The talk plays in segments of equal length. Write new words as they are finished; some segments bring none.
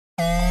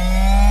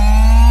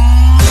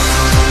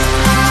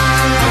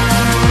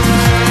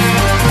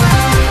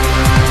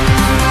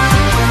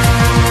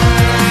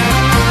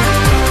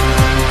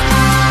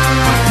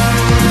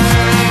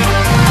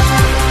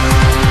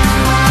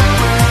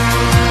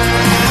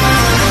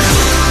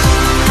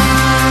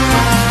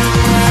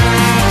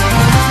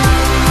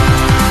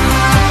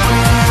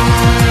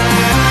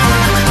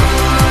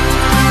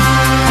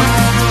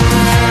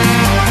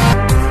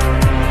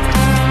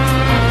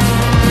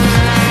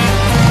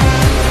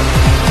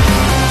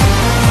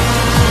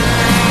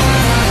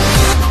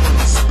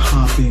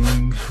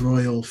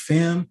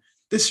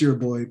This is your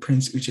boy,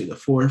 Prince Uche the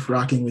Fourth,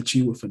 rocking with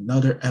you with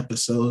another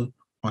episode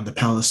on the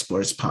Palace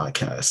Sports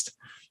Podcast.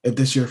 If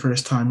this is your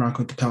first time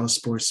rocking with the Palace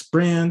Sports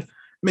brand,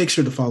 make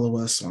sure to follow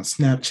us on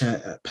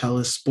Snapchat at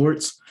Palace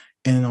Sports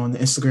and on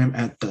Instagram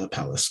at The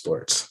Palace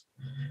Sports.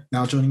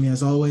 Now, joining me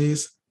as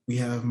always, we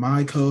have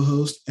my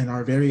co-host and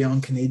our very own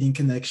Canadian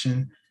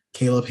connection,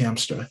 Caleb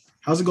Hamstra.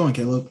 How's it going,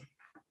 Caleb?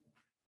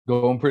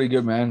 Going pretty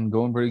good, man.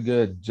 Going pretty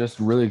good. Just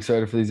really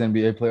excited for these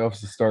NBA playoffs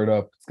to start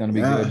up. It's going to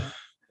be good.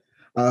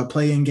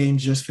 Play-in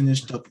games just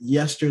finished up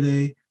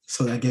yesterday,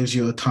 so that gives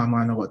you a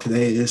timeline of what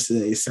today is.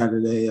 Today is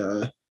Saturday,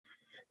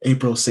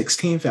 April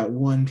 16th at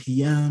 1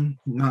 p.m.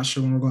 Not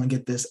sure when we're going to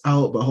get this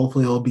out, but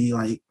hopefully it'll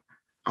be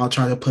I'll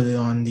try to put it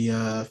on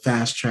the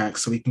fast track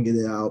so we can get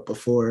it out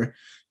before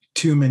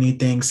too many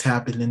things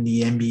happen in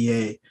the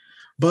NBA.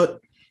 But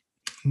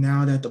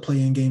now that the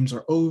play-in games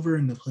are over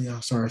and the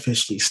playoffs are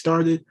officially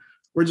started,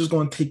 we're just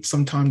going to take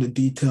some time to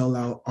detail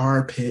out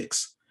our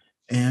picks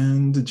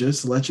and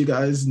just let you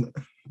guys,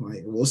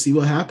 we'll see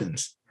what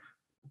happens.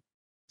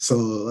 So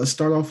let's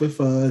start off with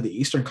the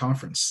Eastern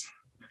Conference.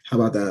 How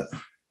about that?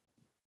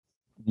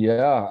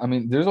 Yeah, I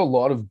mean, there's a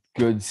lot of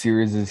good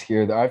series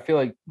here that I feel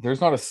like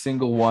there's not a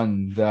single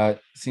one that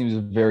seems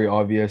very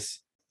obvious.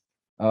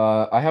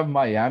 I have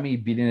Miami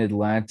beating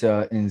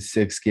Atlanta in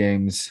 6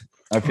 games.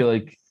 I feel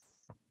like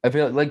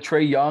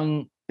Trae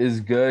Young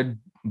is good,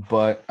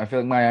 but I feel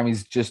like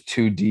Miami's just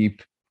too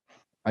deep.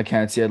 I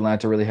can't see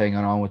Atlanta really hanging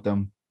on with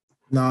them.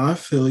 No, I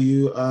feel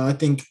you. I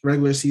think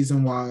regular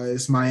season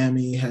wise,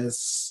 Miami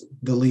has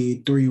the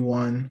lead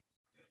 3-1,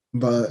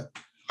 but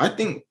I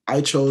think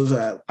I chose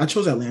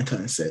Atlanta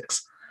in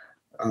 6.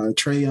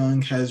 Trae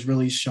Young has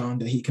really shown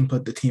that he can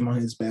put the team on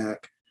his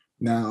back.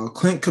 Now,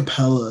 Clint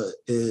Capella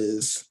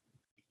is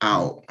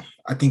out.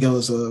 I think it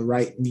was a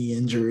right knee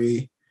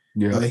injury.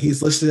 Yeah,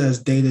 he's listed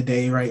as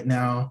day-to-day right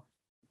now.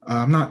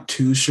 I'm not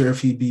too sure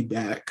if he'd be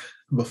back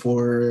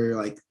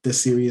before the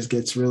series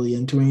gets really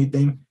into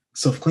anything.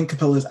 So if Clint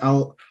Capella's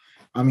out,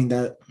 I mean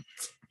that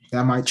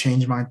might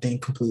change my thing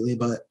completely.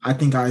 But I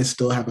think I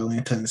still have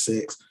Atlanta in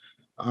 6.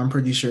 I'm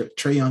pretty sure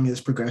Trae Young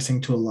is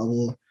progressing to a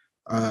level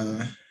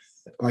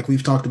like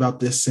we've talked about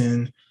this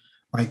in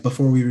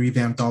before we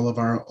revamped all of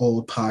our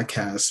old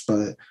podcasts,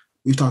 but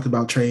we've talked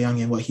about Trae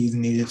Young and what he's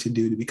needed to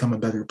do to become a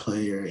better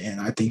player. And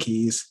I think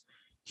he's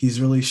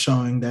really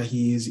showing that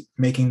he's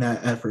making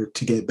that effort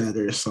to get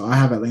better. So I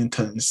have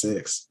Atlanta in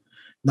 6.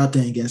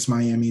 Nothing against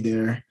Miami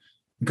there.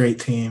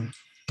 Great team.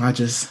 I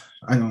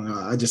don't know.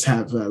 I just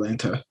have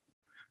Atlanta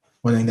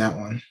winning that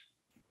one.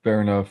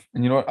 fair enough.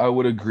 And you know what? I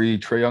would agree.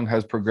 Trae Young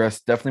has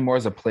progressed definitely more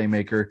as a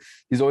playmaker.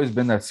 He's always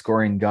been that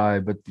scoring guy,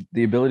 but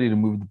the ability to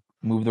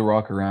move the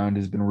rock around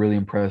has been really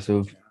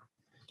impressive.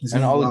 He's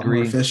And getting a I'll lot more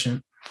agree.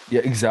 efficient.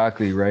 Yeah,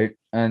 exactly, right?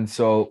 And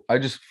so I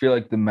just feel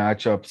like the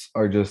matchups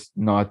are just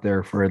not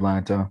there for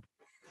Atlanta.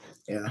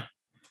 Yeah.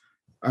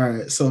 All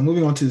right. So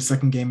moving on to the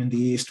second game in the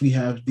East, we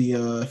have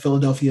the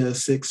Philadelphia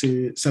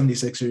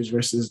 76ers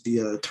versus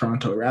the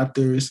Toronto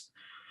Raptors.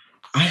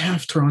 I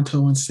have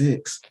Toronto in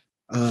 6.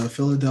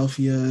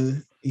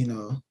 Philadelphia,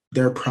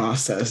 their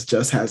process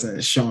just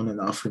hasn't shown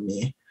enough for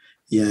me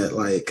yet.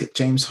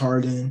 James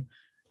Harden,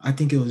 I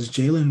think it was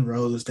Jalen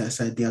Rose that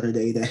said the other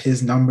day that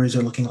his numbers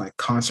are looking like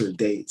concert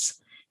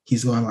dates.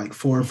 He's going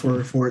 4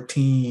 for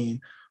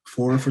 14,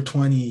 4 for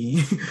 20,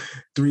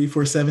 3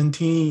 for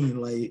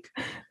 17.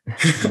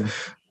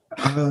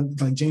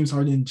 James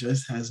Harden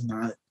just has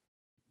not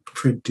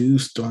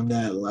produced on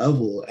that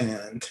level.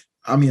 And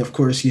I mean, of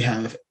course, you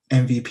have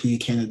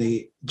MVP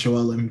candidate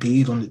Joel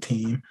Embiid on the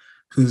team,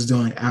 who's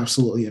doing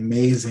absolutely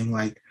amazing.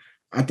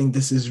 I think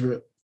this is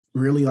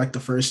really the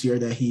first year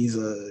that he's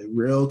a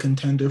real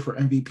contender for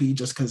MVP,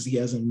 just because he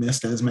hasn't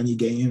missed as many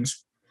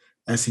games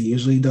as he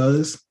usually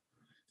does.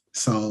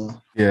 So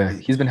yeah,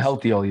 he's been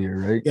healthy all year,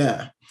 right?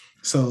 Yeah.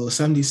 So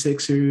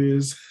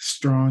 76ers,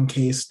 strong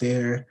case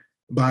there,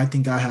 but I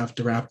think I have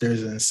the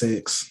Raptors in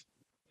 6.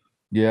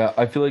 Yeah,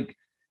 I feel like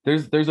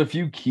there's a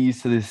few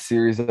keys to this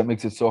series that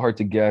makes it so hard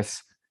to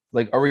guess.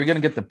 Are we going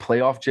to get the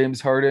playoff James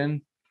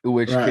Harden, in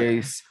which Right.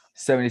 case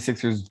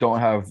 76ers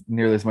don't have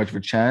nearly as much of a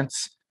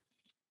chance?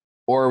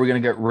 Or are we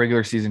going to get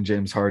regular season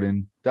James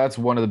Harden? That's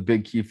one of the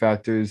big key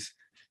factors.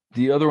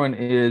 The other one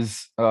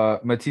is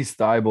Matisse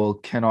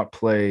Thybulle cannot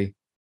play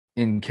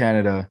in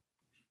Canada,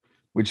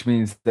 which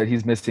means that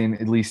he's missing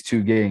at least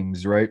 2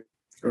 games, right?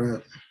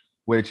 Right.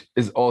 Which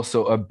is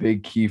also a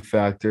big key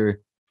factor.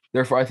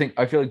 Therefore, I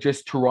feel like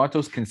just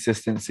Toronto's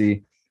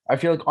consistency. I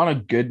feel like on a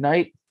good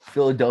night,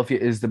 Philadelphia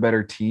is the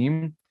better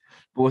team.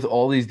 But with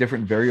all these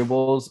different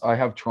variables, I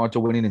have Toronto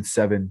winning in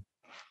 7.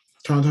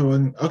 Toronto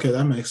win. Okay,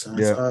 that makes sense.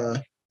 Yeah.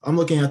 I'm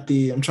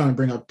trying to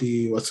bring up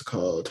the what's it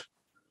called?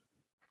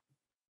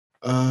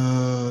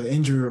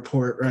 Injury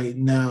report right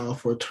now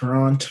for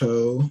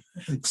Toronto,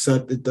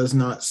 except it does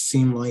not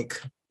seem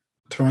like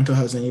Toronto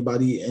has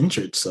anybody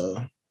injured.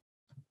 So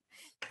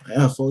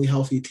yeah, fully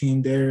healthy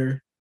team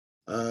there.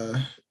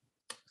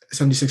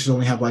 76ers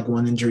only have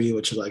one injury,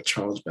 which is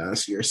Charles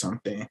Bassey or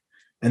something.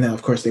 And then,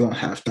 of course, they won't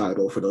have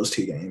Thybulle for those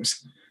 2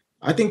 games.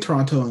 I think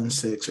Toronto in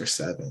 6 or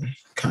 7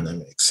 kind of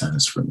makes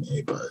sense for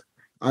me, but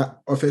I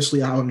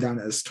officially have them down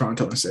as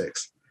Toronto in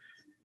 6.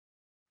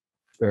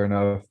 Fair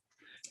enough.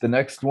 The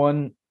next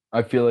one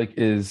I feel like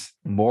is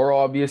more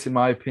obvious in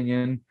my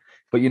opinion,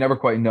 but you never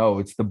quite know.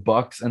 It's the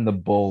Bucks and the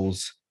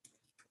Bulls.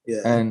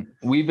 Yeah, And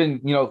we've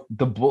been,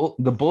 the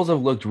Bulls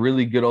have looked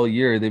really good all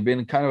year. They've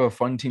been kind of a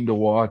fun team to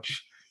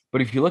watch.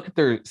 But if you look at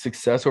their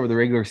success over the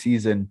regular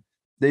season,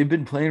 they've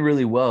been playing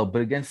really well.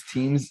 But against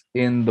teams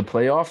in the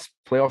playoffs,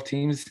 playoff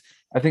teams,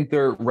 I think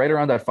they're right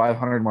around that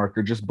 500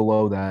 marker, just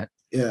below that,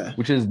 yeah.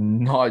 which is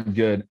not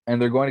good. And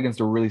they're going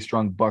against a really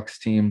strong Bucks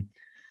team.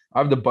 I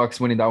have the Bucks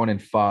winning that one in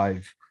 5.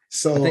 I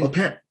So think,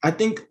 apparent, I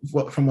think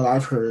from what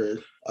I've heard,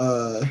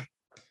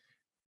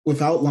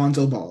 without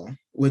Lonzo Ball,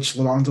 which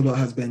Lonzo Ball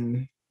has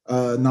been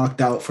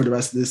knocked out for the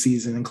rest of the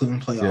season, including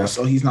playoffs, yeah,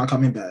 so he's not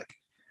coming back.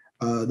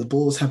 The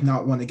Bulls have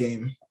not won a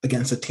game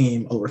against a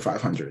team over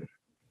 500.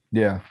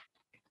 yeah,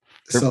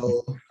 they're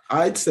So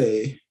I'd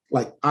say,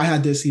 like, I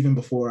had this even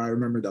before I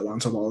remember that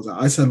Lonzo Ball was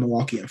out. I said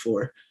Milwaukee in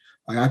 4.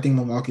 Like, I think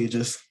Milwaukee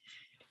just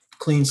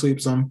clean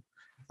sweeps them,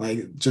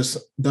 like, just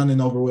done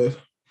and over with.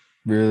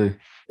 really.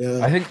 Yeah,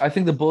 I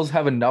think the Bulls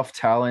have enough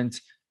talent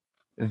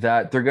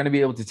that they're going to be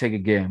able to take a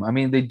game. I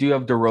mean, they do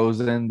have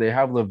DeRozan, they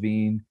have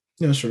Levine.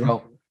 yeah, You sure.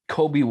 know,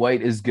 Kobe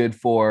White is good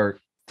for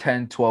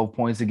 10, 12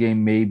 points a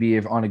game, maybe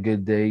if on a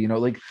good day.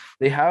 Like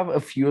they have a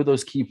few of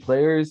those key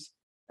players.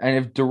 And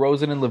if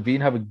DeRozan and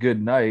Levine have a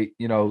good night,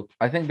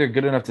 I think they're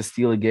good enough to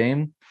steal a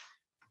game,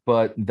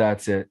 but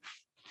that's it.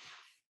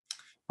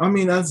 I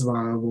mean, that's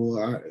viable.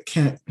 I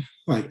can't,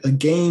 like, a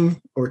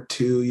game or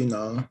two,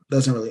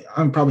 doesn't really,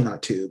 I'm probably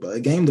not two, but a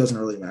game doesn't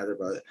really matter.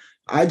 But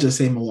I just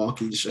say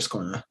Milwaukee's just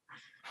going to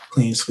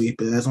clean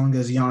sweep it. As long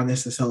as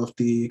Giannis is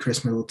healthy,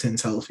 Chris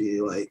Middleton's healthy,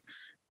 like,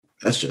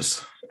 that's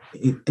just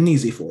an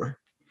easy 4.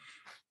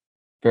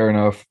 Fair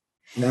enough.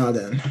 Now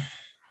then,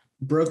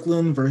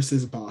 Brooklyn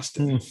versus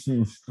Boston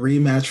Mhm.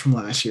 rematch from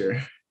last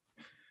year.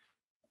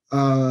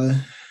 Uh,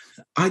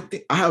 I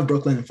think I have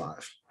Brooklyn in 5. I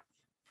think,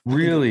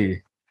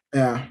 Really?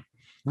 yeah.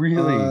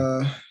 Really?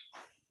 Uh,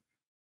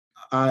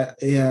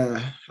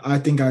 I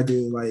think I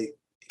do. Like,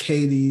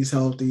 KD's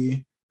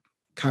healthy,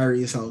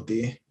 Kyrie's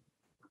healthy.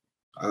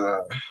 Uh,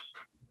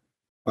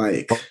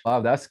 like,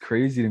 Wow, that's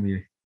crazy to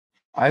me.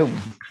 I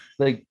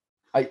like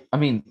I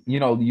mean,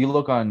 you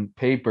look on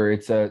paper,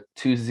 it's a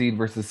 2 seed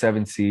versus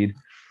 7 seed.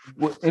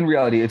 In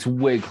reality, it's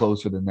way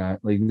closer than that.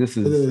 Like it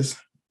is.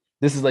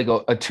 this is like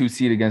a 2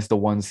 seed against a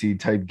 1 seed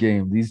type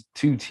game. These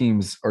two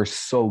teams are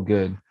so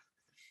good.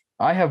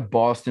 I have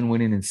Boston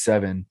winning in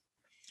 7.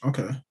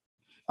 Okay.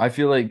 I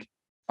feel like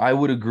I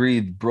would agree.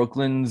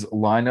 Brooklyn's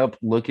lineup,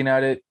 looking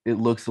at it, it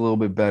looks a little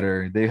bit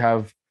better. They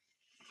have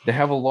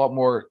a lot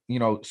more,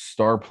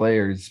 star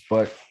players,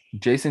 but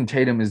Jason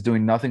Tatum is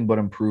doing nothing but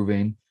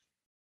improving.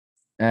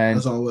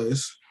 As And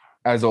always.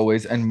 as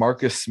always, and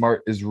Marcus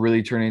Smart is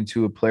really turning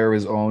into a player of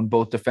his own,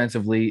 both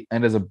defensively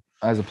and as a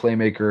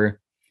playmaker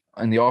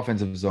in the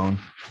offensive zone.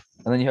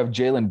 And then you have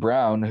Jaylen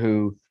Brown,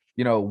 who,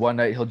 one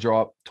night he'll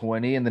drop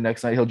 20 and the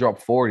next night he'll drop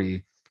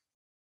 40.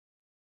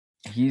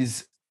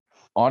 He's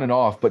on and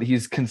off, but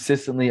he's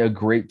consistently a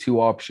great 2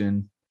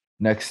 option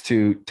next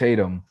to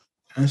Tatum.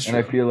 That's And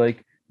I true. feel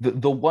like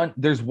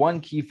there's one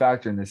key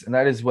factor in this, and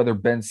that is whether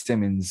Ben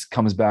Simmons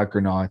comes back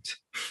or not.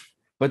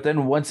 But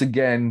then once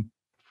again,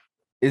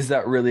 is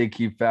that really a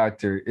key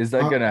factor? Is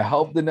that I, going to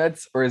help the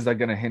Nets or is that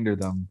going to hinder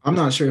them? I'm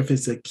not sure if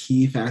it's a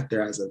key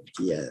factor as of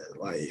yet.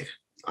 Like,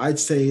 I'd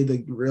say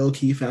the real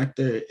key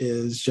factor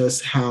is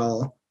just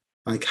how,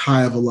 like,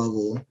 high of a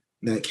level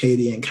that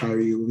KD and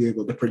Kyrie will be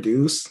able to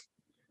produce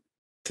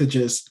to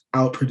just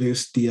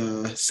outproduce the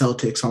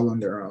Celtics all on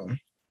their own.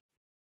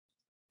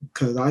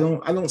 Because I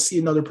don't see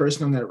another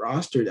person on that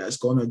roster that's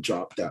going to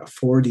drop that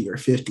 40 or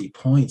 50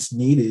 points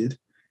needed,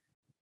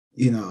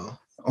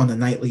 on a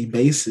nightly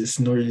basis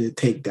in order to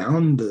take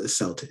down the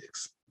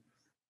Celtics.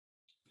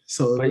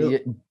 So But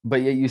yet,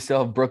 but yet you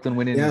still have Brooklyn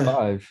winning in yeah,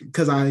 5.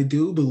 because I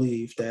do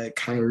believe that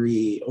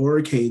Kyrie or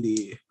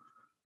KD,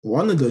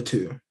 one of the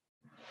two,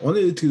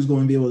 is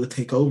going to be able to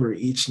take over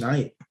each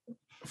night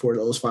for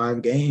those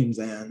 5 games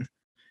and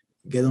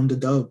get them the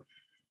dub.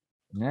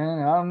 Man,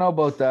 I don't know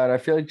about that. I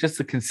feel like just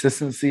the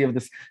consistency of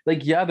this,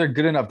 like, yeah, they're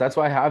good enough. That's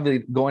why I have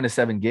it going to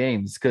 7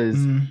 games because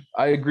Mm,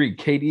 I agree.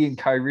 KD and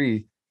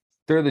Kyrie,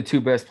 they're the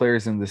 2 best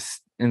players in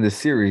this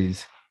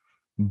series.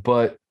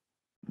 But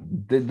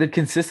the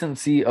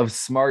consistency of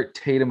Smart,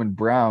 Tatum, and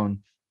Brown,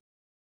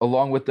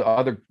 along with the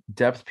other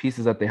depth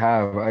pieces that they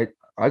have,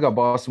 I got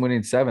Boston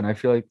winning 7. I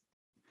feel like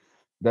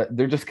that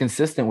they're just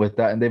consistent with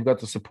that, and they've got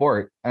the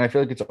support. And I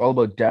feel like it's all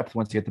about depth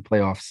once you get the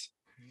playoffs.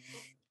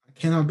 I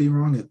cannot be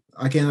wrong.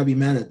 I cannot be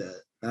mad at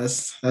that.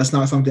 That's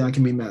not something I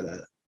can be mad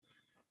at.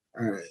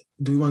 All right.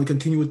 Do we want to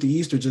continue with the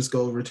East or just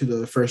go over to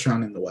the first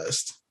round in the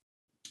West?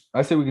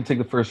 I say we can take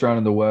the first round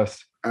in the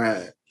West. All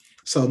right.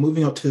 So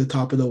moving up to the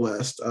top of the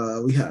West,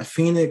 we have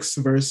Phoenix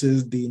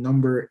versus the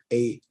number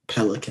 8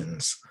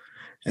 Pelicans.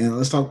 And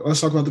let's talk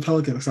about the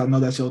Pelicans. I know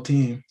that's your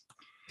team.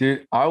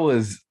 Dude, I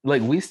was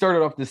like, we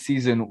started off the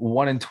season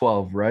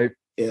 1-12, right?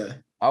 Yeah.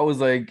 I was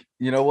like,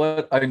 you know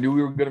what? I knew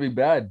we were going to be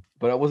bad,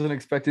 but I wasn't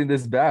expecting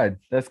this bad.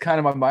 That's kind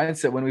of my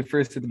mindset when we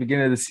first at the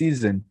beginning of the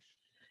season.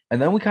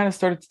 And then we kind of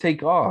started to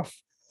take off.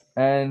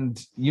 And,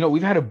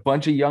 we've had a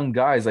bunch of young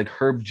guys like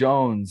Herb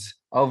Jones,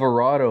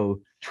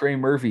 Alvarado, Trey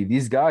Murphy.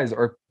 These guys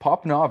are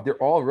popping off.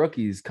 They're all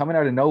rookies coming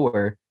out of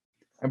nowhere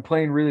and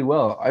playing really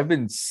well. I've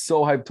been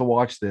so hyped to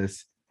watch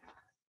this.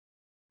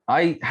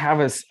 I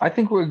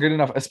think we're good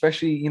enough,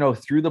 especially,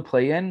 through the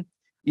play-in,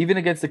 even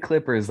against the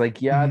Clippers.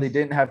 Like, yeah, they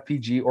didn't have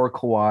PG or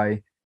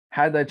Kawhi.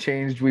 Had that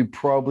changed, we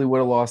probably would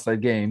have lost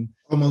that game.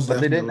 Almost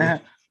But definitely.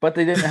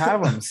 they didn't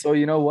have them. So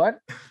you know what?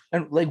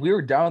 And like we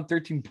were down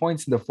 13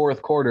 points in the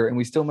fourth quarter, and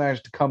we still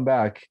managed to come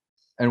back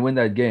and win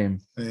that game.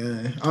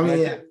 Yeah. I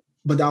mean,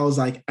 but that was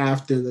like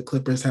after the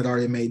Clippers had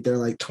already made their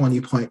like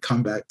 20-point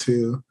comeback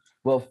too.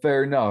 Well,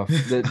 fair enough.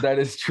 That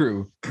is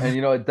true.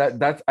 And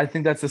that's I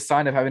think that's a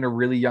sign of having a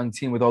really young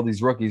team with all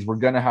these rookies. We're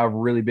gonna have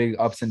really big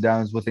ups and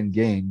downs within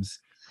games.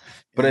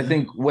 But I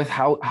think with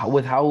how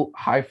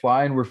high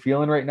flying we're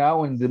feeling right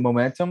now and the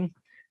momentum,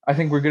 I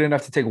think we're good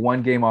enough to take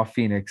one game off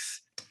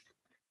Phoenix.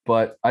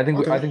 But I think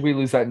we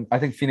lose that. I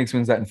think Phoenix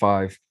wins that in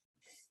 5.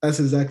 That's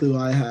exactly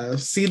what I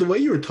have. See, the way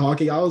you were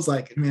talking, I was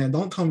like, man,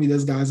 don't tell me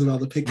this guy's about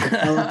to pick the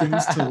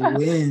Pelicans to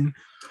win.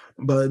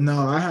 But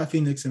no, I have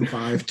Phoenix in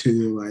 5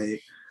 too.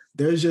 Like,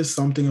 there's just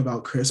something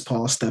about Chris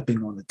Paul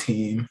stepping on the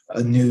team,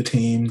 a new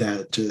team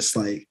that just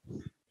like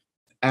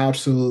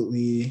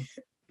absolutely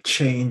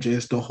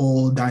changes the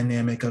whole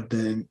dynamic of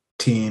the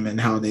team and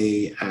how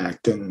they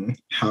act and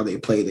how they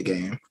play the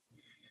game.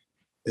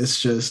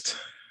 It's just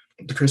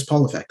the Chris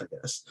Paul effect, I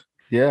guess.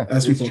 Yeah,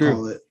 as people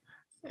call it.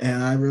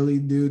 And I really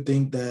do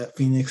think that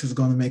Phoenix is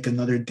going to make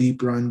another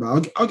deep run,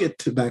 but I'll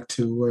get back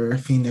to where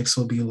Phoenix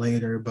will be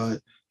later. But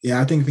yeah,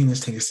 I think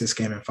Phoenix takes this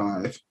game in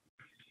 5.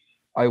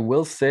 I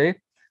will say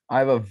I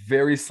have a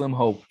very slim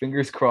hope,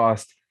 fingers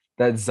crossed,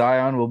 that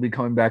Zion will be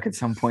coming back at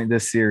some point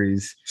this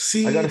series.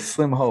 See, I got a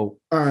slim hope.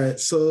 All right,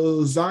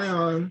 so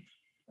Zion,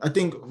 I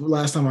think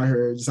last time I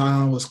heard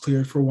Zion was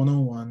cleared for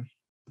 101.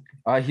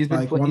 He's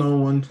been like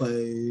 101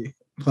 play.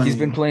 He's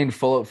been playing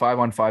full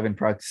 5-on-5 in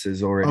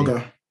practices already.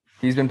 Okay.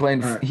 He's been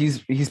playing. Right.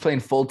 He's playing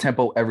full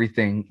tempo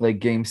everything, like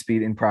game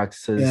speed in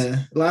practices.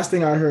 Yeah. Last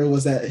thing I heard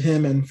was that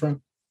him and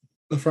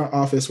the front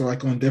office were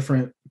like on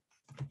different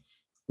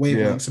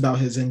wavelengths about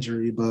his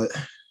injury, but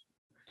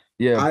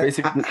yeah,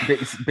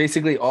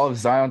 basically all of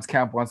Zion's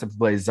camp wants him to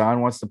play.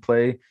 Zion wants to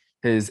play.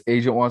 His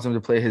agent wants him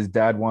to play. His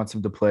dad wants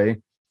him to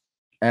play.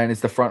 And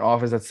it's the front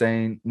office that's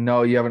saying,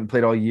 no, you haven't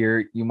played all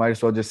year. You might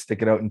as well just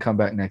stick it out and come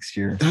back next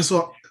year. That's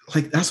what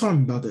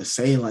I'm about to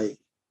say. Like,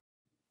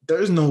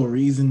 there's no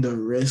reason to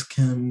risk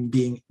him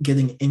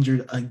getting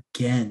injured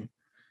again.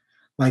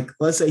 Like,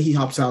 let's say he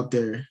hops out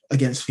there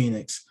against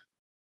Phoenix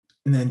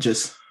and then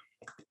just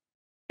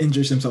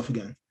injures himself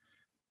again.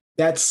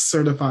 That's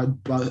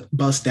certified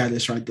bust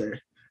status right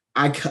there.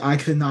 I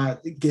could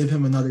not give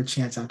him another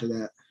chance after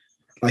that.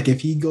 Like,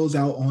 if he goes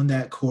out on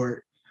that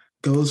court,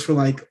 goes for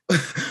like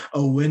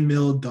a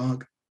windmill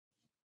dunk,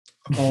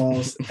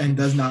 balls, and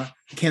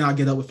cannot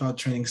get up without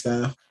training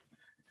staff,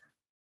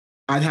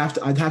 I'd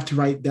have to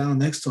write down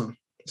next to him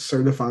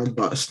certified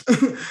bust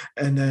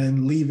and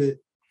then leave it,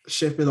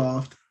 ship it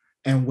off,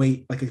 and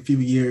wait like a few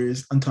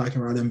years until I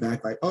can write him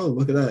back like, oh,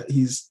 look at that,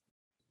 he's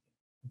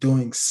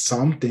doing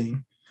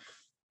something.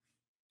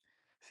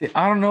 See,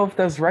 I don't know if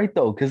that's right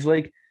though, because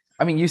like,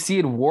 I mean, you see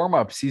in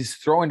warm-ups, he's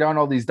throwing down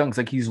all these dunks,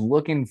 like he's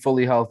looking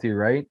fully healthy,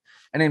 right?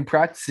 And in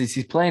practices,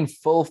 he's playing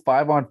full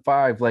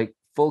 5-on-5, like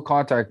full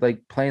contact,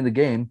 like playing the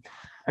game.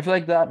 I feel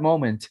like that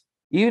moment,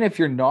 even if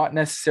you're not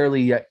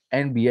necessarily yet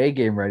NBA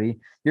game ready,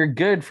 you're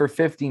good for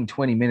 15,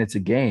 20 minutes a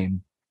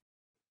game.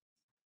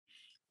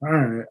 All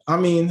right. I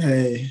mean,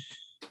 hey,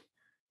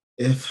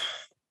 if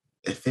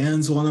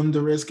fans want him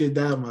to risk it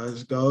that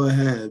much, go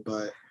ahead.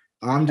 But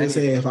I'm just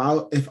saying,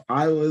 if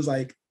I was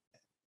like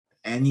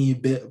any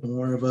bit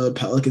more of a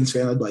Pelicans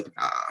fan, I'd be like,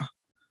 nah.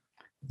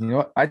 You know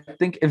what? I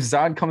think if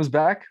Zion comes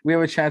back, we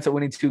have a chance at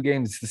winning 2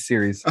 games this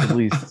series, at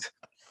least.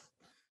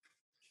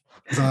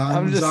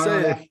 Zion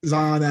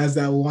has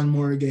that one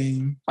more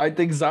game. I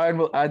think Zion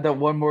will add that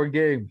one more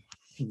game.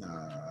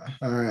 Nah.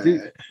 All right.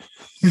 Dude,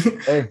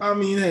 hey. I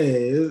mean,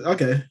 hey,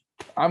 okay.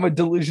 I'm a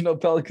delusional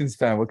Pelicans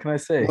fan. What can I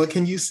say? What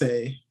can you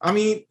say? I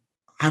mean,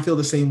 I feel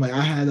the same way. I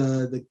had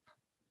the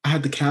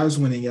Cavs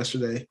winning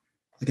yesterday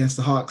against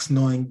the Hawks,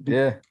 knowing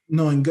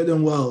good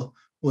and well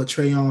what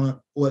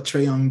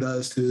Trae Young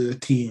does to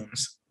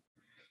teams.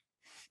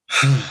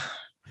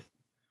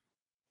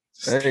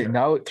 Hey,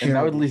 now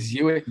at least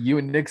you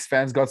and Knicks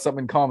fans got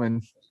something in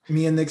common.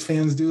 Me and Knicks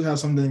fans do have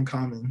something in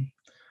common.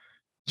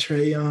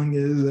 Trae Young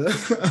is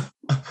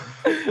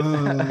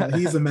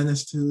he's a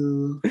menace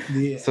to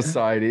the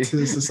society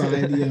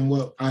and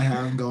what I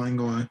have going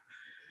on.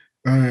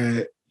 All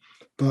right.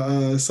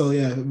 But so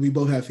yeah, we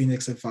both have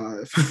Phoenix at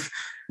 5.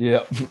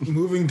 Yeah.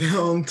 Moving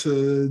down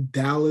to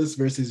Dallas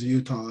versus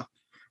Utah.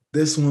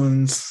 This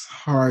one's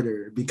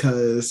harder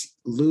because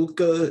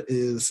Luka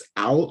is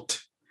out.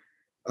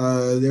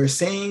 They're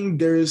saying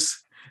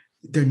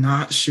they're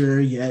not sure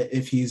yet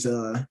if he's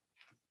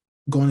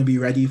going to be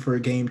ready for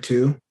game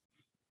two.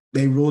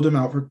 They ruled him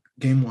out for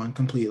game one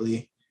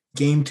completely.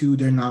 Game two,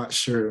 they're not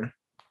sure.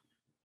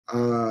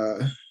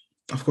 Uh,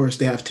 of course,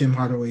 they have Tim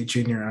Hardaway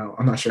Jr. out.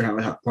 I'm not sure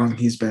how long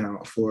he's been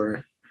out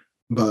for,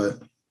 but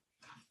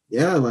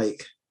yeah,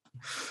 like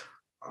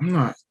I'm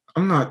not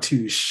I'm not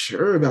too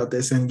sure about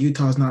this. And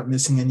Utah's not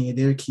missing any of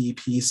their key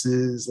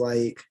pieces.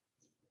 Like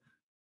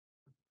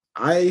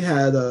I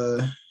had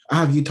I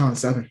have Utah in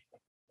 7.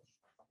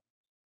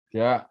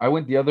 Yeah, I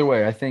went the other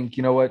way. I think,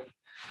 you know what?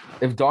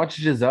 If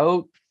Doncic is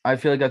out, I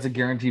feel like that's a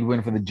guaranteed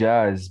win for the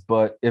Jazz.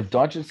 But if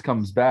Doncic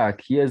comes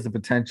back, he has the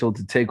potential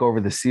to take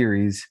over the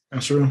series.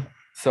 That's true.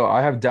 So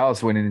I have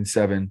Dallas winning in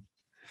 7.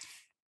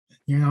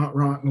 You're not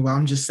wrong. Well,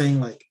 I'm just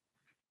saying, like,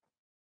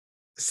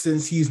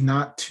 since he's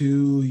not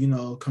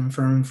too,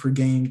 confirmed for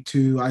game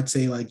two, I'd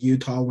say like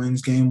Utah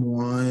wins game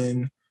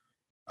one.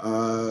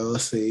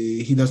 Let's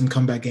see, he doesn't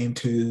come back game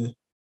two.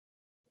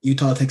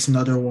 Utah takes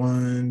another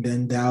one,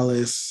 then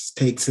Dallas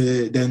takes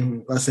it.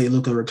 Then let's say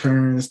Luka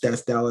returns,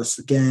 that's Dallas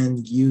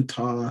again.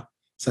 Utah,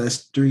 so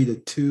that's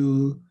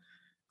 3-2.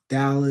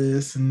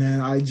 Dallas, and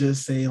then I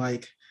just say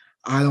like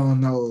I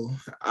don't know.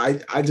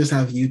 I just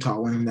have Utah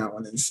winning that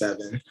one in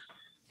 7.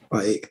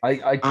 Like I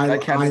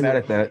can't be mad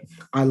at that.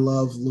 I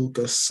love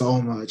Luka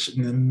so much,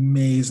 an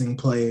amazing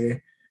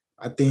player.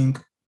 I think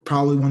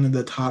probably one of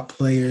the top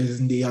players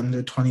in the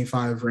under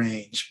 25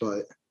 range,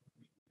 but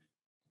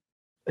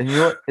And you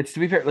know what? It's to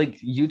be fair, like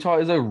Utah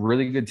is a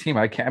really good team.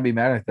 I can't be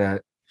mad at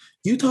that.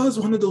 Utah is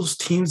one of those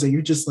teams that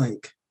you're just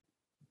like,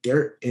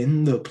 they're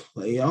in the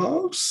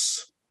playoffs,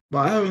 but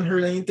I haven't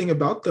heard anything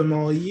about them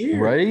all year.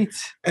 Right?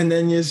 And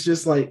then it's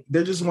just like,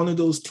 they're just one of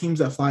those teams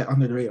that fly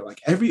under the radar.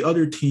 Like every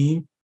other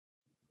team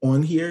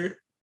on here,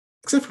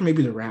 except for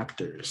maybe the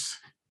Raptors,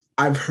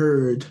 I've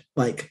heard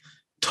like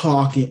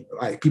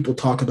people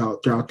talk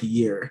about throughout the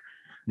year.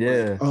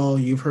 Yeah. Like, oh,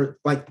 you've heard,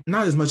 like,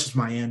 not as much as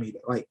Miami.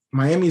 Like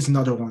Miami is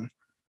another one.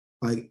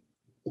 Like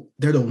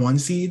they're the 1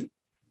 seed.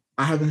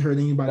 I haven't heard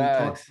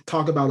anybody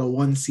talk about a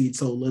 1 seed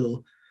so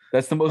little.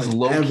 That's the most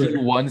like, low-key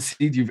 1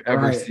 seed you've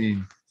ever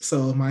seen.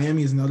 So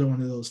Miami is another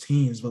one of those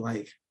teams, but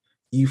like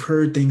you've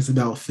heard things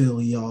about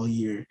Philly all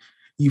year.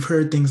 You've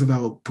heard things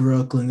about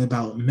Brooklyn,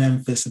 about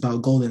Memphis,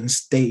 about Golden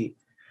State,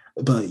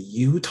 but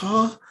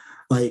Utah,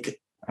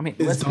 like, I mean,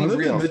 is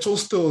Donovan Mitchell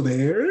still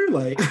there?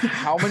 Like,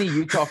 how many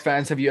Utah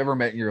fans have you ever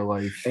met in your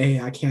life? Hey,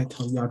 I can't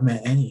tell you I've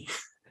met any.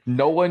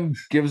 No one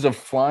gives a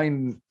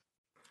flying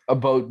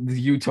about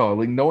Utah.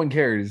 Like, no one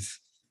cares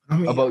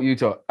about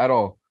Utah at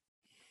all.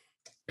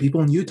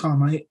 People in Utah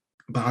might,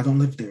 but I don't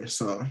live there,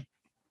 so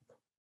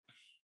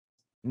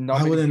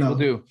not many people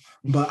do.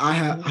 But I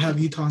have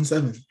Utah in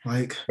 7.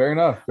 Like, fair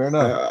enough.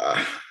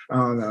 I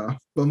don't know.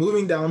 But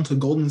moving down to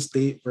Golden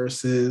State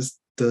versus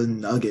the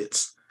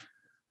Nuggets.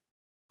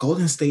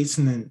 Golden State's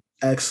in an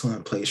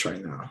excellent place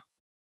right now.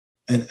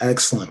 An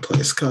excellent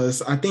place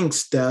because I think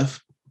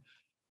Steph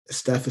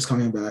is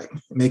coming back,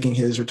 making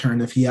his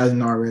return if he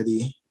hasn't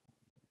already.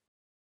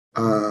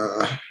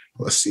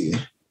 Let's see.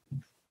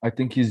 I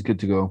think he's good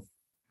to go.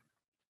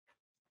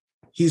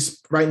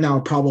 He's right now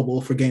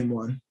probable for game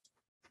 1.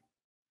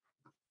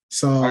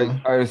 So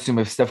I assume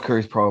if Steph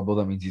Curry's probable,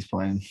 that means he's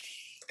playing.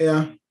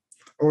 Yeah.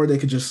 Or they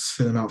could just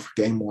sit him out for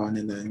game 1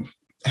 and then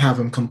have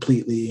him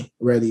completely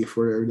ready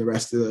for the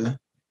rest of the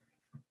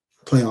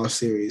playoff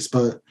series.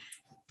 But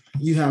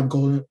you have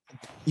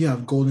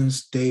Golden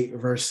State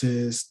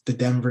versus the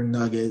Denver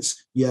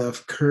Nuggets. You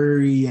have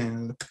Curry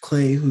and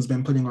Clay, who's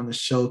been putting on the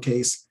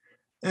showcase.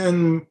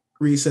 And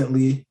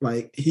recently,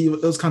 like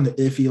it was kind of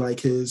iffy,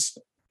 like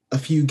a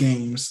few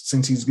games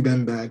since he's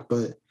been back,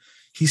 but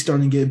he's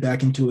starting to get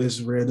back into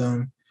his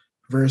rhythm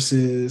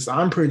versus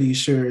I'm pretty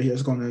sure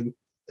he's going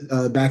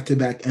to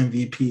back-to-back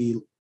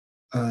MVP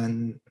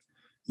and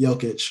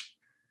Jokic.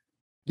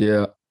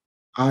 Yeah.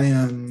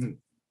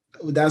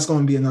 That's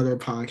going to be another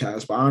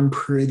podcast, but I'm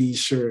pretty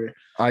sure.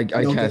 I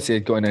can't see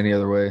it going any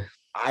other way.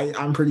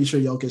 I'm pretty sure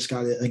Jokic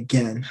got it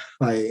again.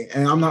 Like,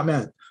 and I'm not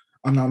mad.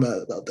 I'm not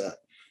mad about that.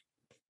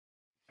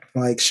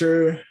 Like,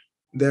 sure,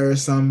 there are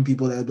some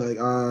people that be like,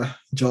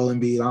 Joel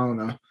Embiid,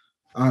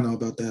 I don't know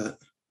about that.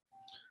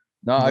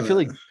 No, but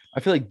I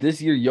feel like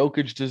this year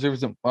Jokic deserves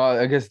some.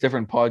 I guess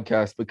different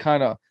podcast, but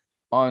kind of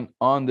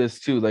on this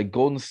too. Like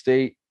Golden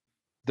State,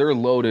 they're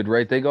loaded,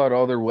 right? They got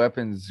all their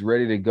weapons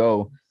ready to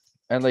go,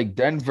 and like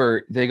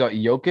Denver, they got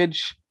Jokic,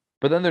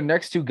 but then their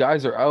next 2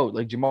 guys are out,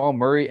 like Jamal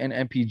Murray and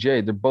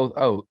MPJ. They're both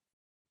out.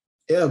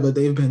 Yeah, but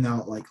they've been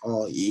out like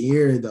all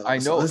year though. I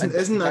know. So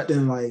it's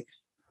nothing like.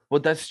 Well,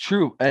 that's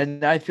true,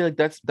 and I feel like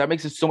that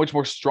makes it so much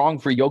more strong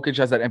for Jokic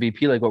as that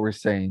MVP. Like what we're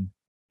saying,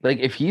 like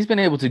if he's been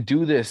able to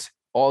do this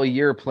all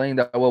year playing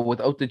that well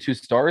without the 2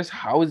 stars,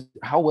 how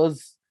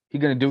was he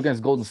going to do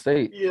against Golden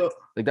State? Yeah,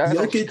 like that's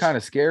actually kind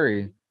of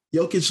scary.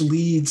 Jokic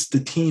leads the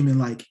team in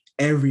like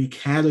every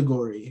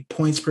category: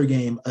 points per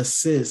game,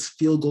 assists,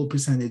 field goal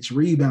percentage,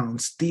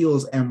 rebounds,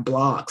 steals, and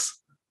blocks.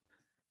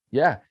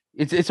 Yeah,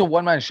 it's a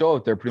one-man show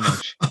out there pretty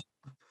much.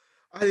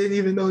 I didn't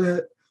even know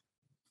that.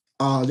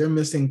 They're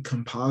missing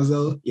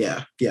Campazzo.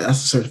 Yeah,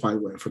 that's a certified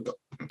win for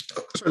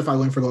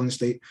Golden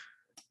State.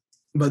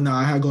 But no,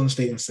 I had Golden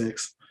State in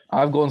 6.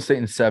 I have Golden State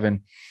in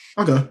 7.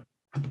 Okay,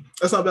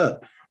 that's not bad.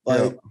 Yeah.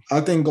 Like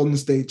I think Golden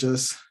State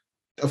just,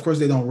 of course,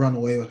 they don't run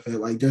away with it.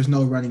 Like there's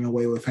no running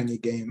away with any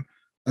game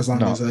as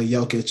long as No,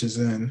 Jokic is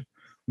in.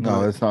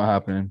 no, But it's not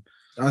happening.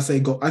 I say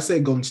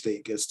Golden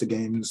State gets the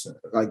games,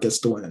 like gets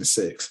the win in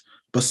 6.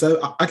 But 7,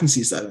 I can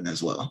see 7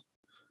 as well,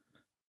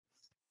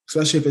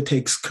 especially if it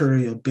takes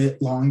Curry a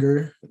bit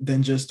longer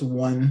than just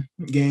one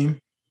game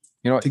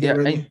You know to what? get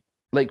Yeah, ready. and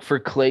like for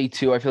Clay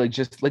too, I feel like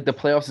just like the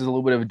playoffs is a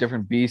little bit of a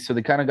different beast, so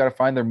they kind of got to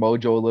find their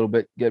mojo a little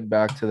bit, get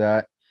back to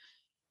that.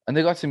 And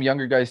they got some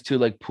younger guys too,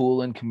 like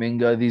Poole and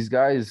Kaminga. These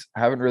guys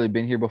haven't really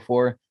been here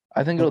before.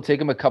 I think it'll take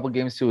them a couple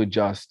games to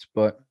adjust,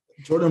 but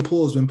Jordan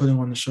Poole has been putting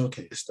on the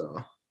showcase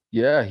though.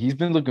 yeah, he's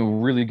been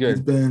looking really He's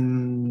good.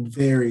 been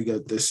very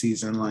good this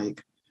season.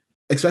 Like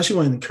especially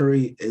when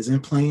Curry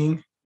isn't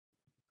playing,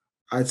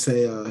 I'd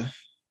say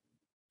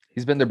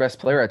He's been their best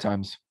player at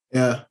times.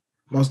 yeah,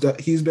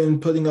 he's been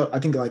putting up I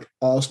think like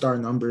all-star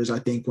numbers I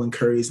think when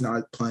Curry's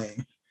not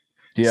playing.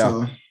 Yeah.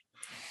 So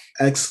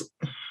ex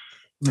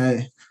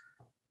hey,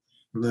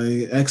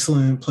 like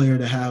excellent player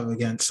to have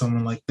against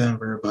someone like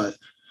Denver, but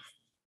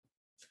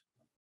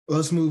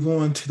let's move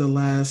on to the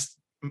last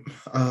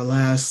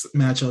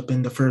matchup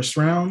in the first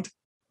round,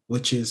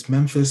 which is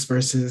Memphis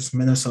versus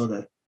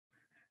Minnesota.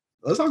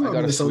 Let's talk about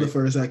Minnesota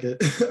for a second.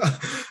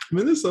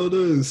 Minnesota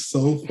is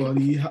so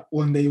funny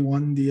when they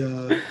won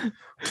the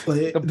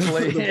play-in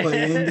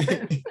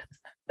game.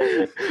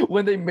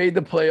 When they made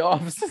the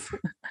playoffs.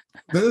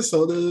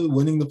 Minnesota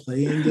winning the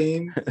play-in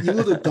game, you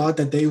would have thought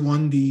that they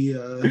won the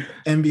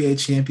NBA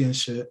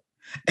championship.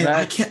 And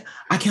I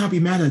cannot be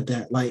mad at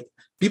that. Like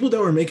people that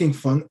were making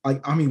fun,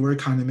 like I mean, we're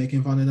kind of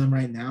making fun of them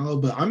right now,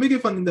 but I'm making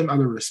fun of them out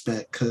of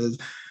respect because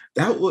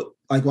that would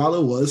like while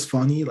it was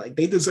funny, like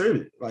they deserve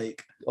it.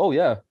 Like oh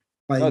yeah.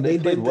 like no, they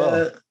played did well.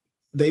 that.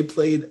 They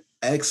played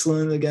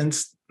excellent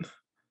against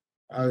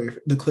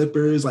the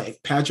Clippers. Like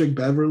Patrick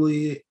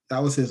Beverly,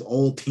 that was his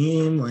old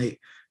team. Like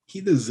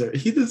they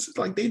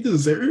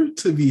deserve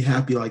to be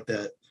happy like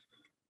that.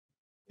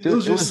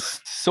 Dude, it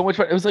was so much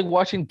fun. It was like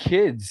watching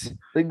kids.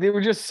 Like they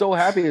were just so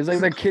happy. It was like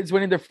their kids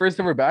winning their first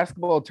ever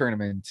basketball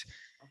tournament.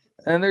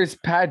 And there's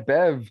Pat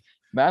Bev.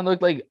 Man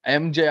looked like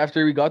MJ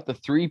after we got the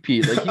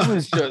 3-peat. Like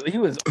he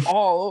was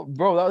all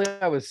bro. That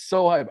guy was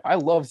so hype. I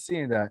love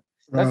seeing that.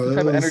 That's the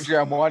type of energy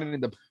I'm wanting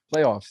in the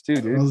playoffs too,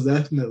 dude. Most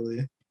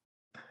definitely.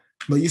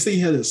 But you say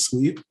he had a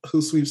sweep.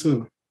 Who sweeps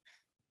who?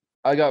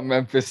 I got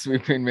Memphis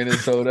sweeping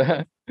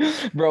Minnesota.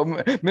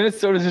 Bro,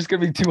 Minnesota's just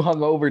gonna be too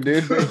hungover,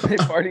 dude. They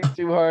party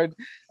too hard.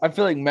 I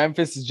feel like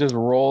Memphis is just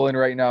rolling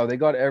right now. They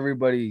got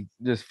everybody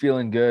just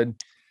feeling good.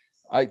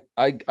 I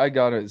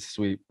got a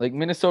sweep. Like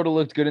Minnesota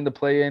looked good in the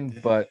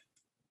play-in, but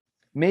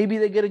maybe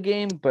they get a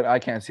game, but I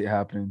can't see it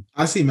happening.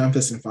 I see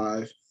Memphis in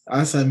 5.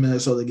 I said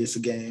Minnesota gets a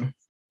game.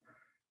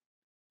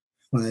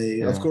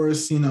 Like, of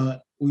course, you know,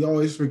 we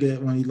always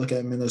forget when you look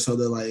at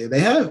Minnesota, like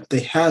they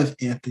have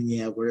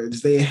Anthony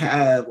Edwards, they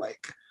have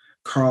like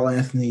Karl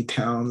Anthony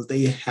Towns,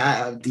 they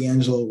have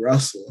D'Angelo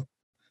Russell.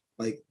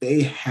 Like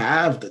they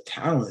have the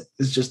talent.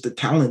 It's just the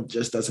talent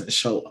just doesn't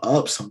show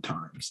up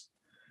sometimes.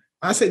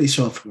 I say they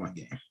show up for one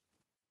game.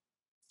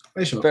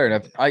 Fair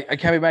enough. I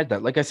can't be mad at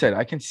that. Like I said,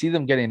 I can see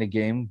them getting a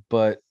game,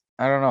 but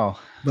I don't know.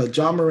 But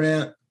Ja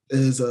Morant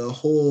is a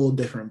whole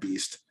different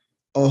beast,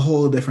 a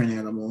whole different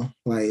animal.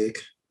 Like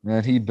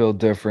man, he built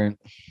different.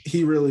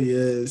 He really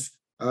is.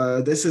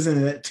 This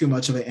isn't too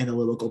much of an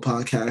analytical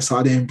podcast, so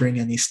I didn't bring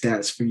any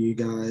stats for you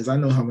guys. I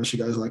know how much you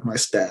guys like my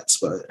stats,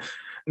 but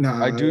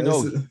nah. I do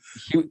know.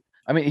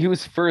 He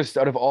was first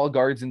out of all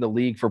guards in the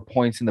league for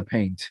points in the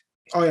paint.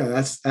 Oh yeah,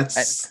 that's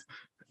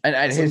and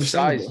at his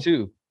size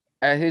too.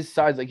 At his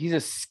size, like he's a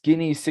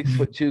skinny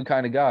 6'2"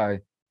 kind of guy. I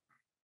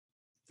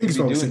think he's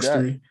probably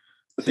 6'3".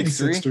 I think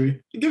he's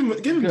 6'3". Give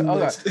him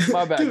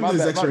my bad.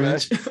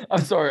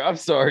 I'm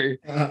sorry.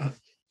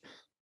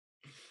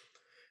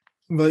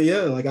 But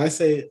yeah, like I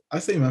say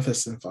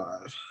Memphis in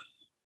 5.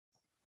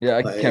 Yeah,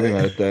 I can't be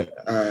mad at that.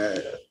 All right,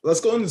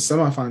 let's go into the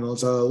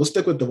semifinals. We'll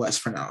stick with the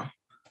West for now.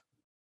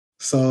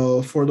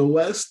 So for the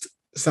West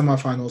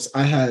semifinals,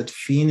 I had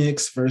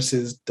Phoenix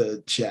versus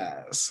the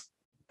Jazz.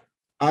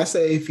 I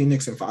say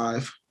Phoenix in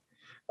 5.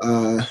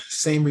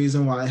 Same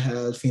reason why I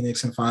had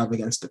Phoenix in 5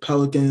 against the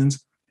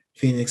Pelicans.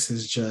 Phoenix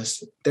is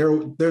just they're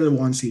the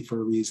 1 seed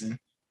for a reason.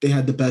 They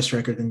had the best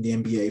record in the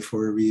NBA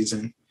for a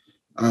reason.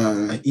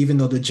 Even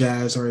though the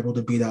Jazz are able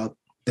to beat out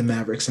the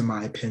Mavericks, in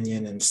my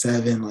opinion, in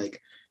 7,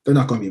 like they're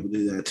not going to be able to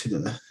do that to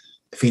the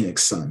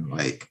Phoenix Sun.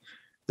 Like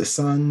the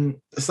Sun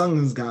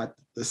got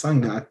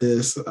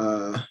this.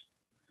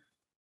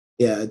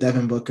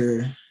 Devin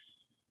Booker,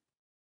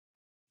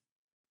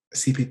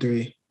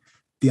 CP3,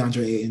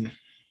 DeAndre Ayton.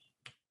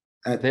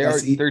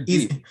 They're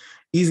deep.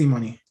 Easy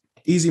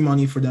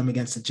money for them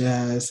against the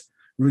Jazz.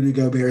 Rudy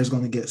Gobert is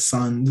going to get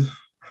sunned.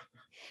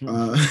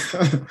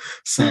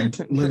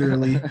 Sunned,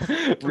 literally.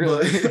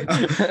 Really?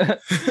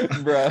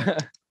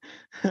 Bruh.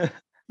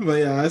 But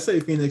yeah, I say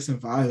Phoenix in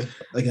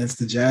 5 against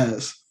the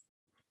Jazz.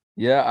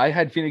 Yeah, I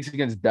had Phoenix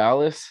against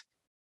Dallas.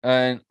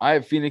 and I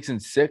have Phoenix in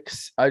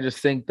 6. I just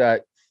think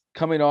that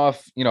coming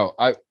off,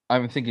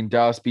 I'm thinking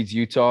Dallas beats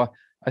Utah.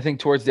 I think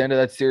towards the end of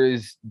that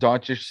series,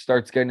 Doncic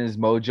starts getting his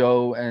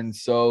mojo, and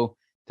so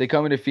they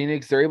come into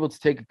Phoenix. They're able to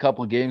take a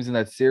couple of games in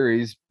that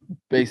series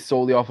based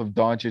solely off of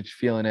Doncic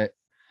feeling it.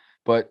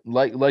 But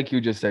like you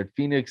just said,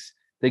 Phoenix,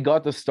 they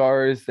got the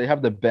stars, they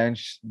have the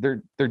bench,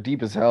 they're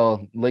deep as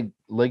hell. Like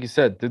you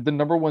said, they're the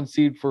number one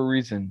seed for a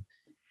reason.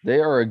 They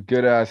are a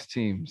good ass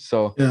team.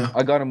 So Yeah.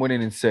 I got them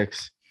winning in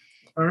 6.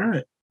 All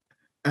right.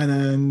 And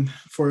then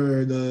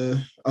for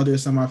the other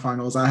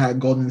semifinals, I had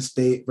Golden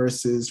State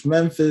versus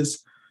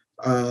Memphis.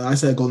 I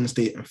said Golden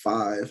State in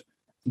 5.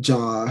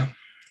 Ja,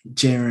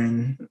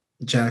 Jaren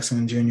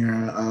Jackson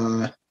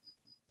Jr.,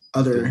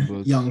 other Dylan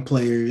Brooks. young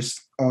players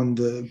on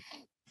the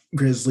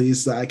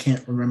Grizzlies that I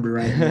can't remember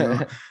right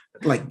now.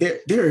 Like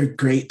they're a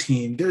great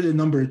team. They're the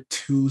number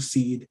 2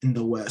 seed in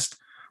the West.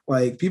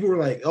 Like people were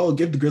like, "Oh,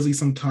 give the Grizzlies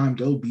some time;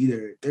 they'll be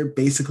there." They're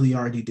basically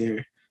already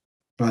there.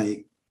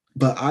 Like,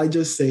 but I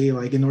just say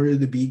like in order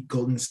to beat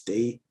Golden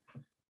State,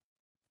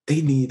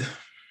 they need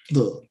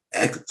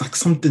like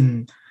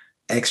something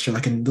extra,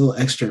 like a little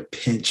extra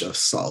pinch of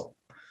salt,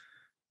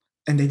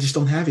 and they just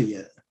don't have it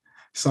yet.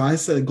 So I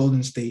said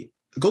Golden State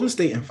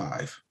in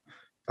 5.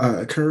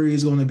 Curry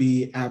is going to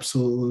be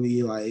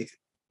absolutely like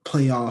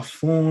playoff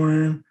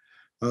form.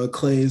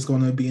 Clay is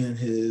going to be in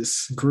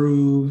his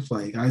groove.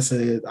 Like I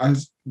said,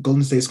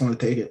 Golden State's going to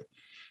take it.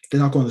 They're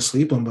not going to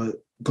sleep them, but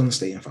Golden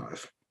State in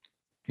 5.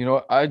 You know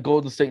what? I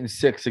Golden State in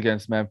 6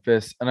 against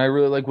Memphis, and I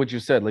really like what you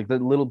said, like the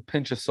little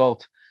pinch of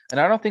salt. And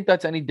I don't think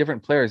that's any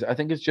different players. I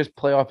think it's just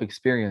playoff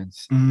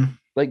experience. Mm,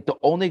 Like the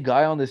only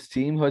guy on this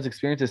team who has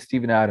experience is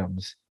Steven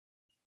Adams.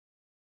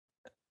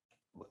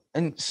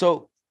 And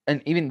so,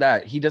 and even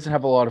that, he doesn't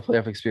have a lot of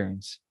playoff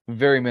experience.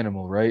 Very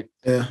minimal, right?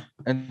 yeah,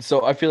 And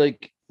so I feel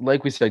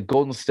like we said,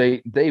 Golden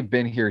State, they've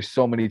been here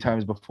so many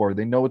times before.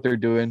 They know what they're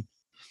doing.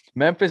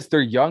 Memphis,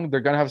 they're young,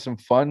 they're gonna have some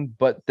fun,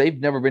 but they've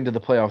never been to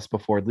the playoffs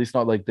before, at least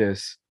not like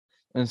this.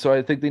 And so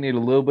I think they need a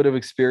little bit of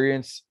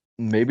experience.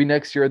 Maybe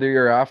next year or the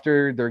year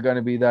after, they're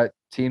gonna be that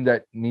team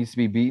that needs to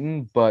be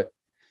beaten. But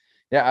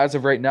yeah, as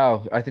of right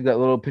now, I think that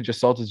little pinch of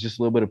salt is just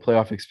a little bit of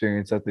playoff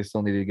experience that they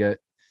still need to get.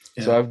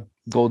 So yeah. I've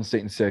Golden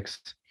State in 6.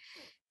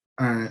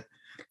 All right.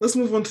 Let's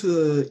move on to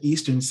the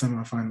Eastern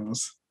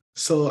semifinals.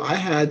 So I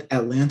had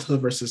Atlanta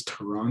versus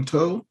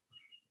Toronto.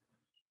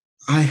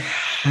 I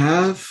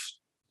have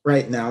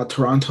right now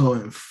Toronto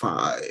in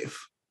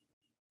 5.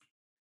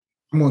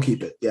 I'm gonna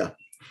keep it. Yeah,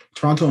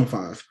 Toronto in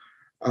 5.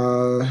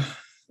 Uh,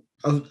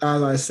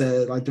 as I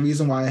said, like the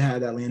reason why I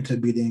had Atlanta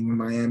beating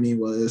Miami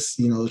was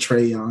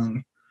Trae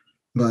Young,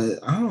 but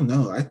I don't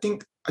know. I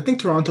think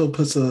Toronto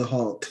puts a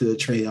halt to the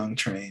Trae Young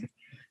train.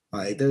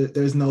 Like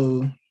there's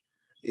no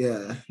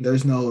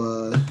there's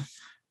no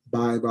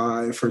bye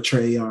bye for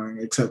Trae Young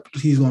except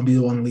he's gonna be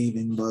the one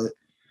leaving. But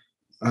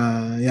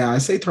yeah, I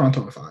say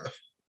Toronto in 5.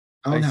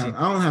 I see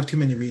I don't have too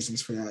many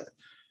reasons for that.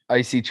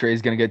 I see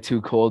Trey's gonna get too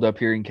cold up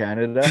here in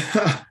Canada.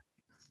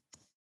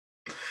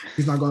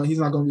 He's not gonna be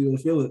able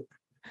to feel it.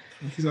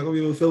 He's not gonna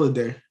be able to feel it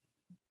there.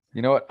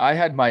 You know what? I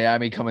had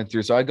Miami coming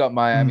through, so I got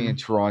Miami and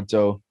Mm.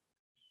 Toronto.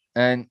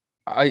 And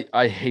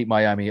I hate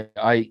Miami.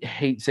 I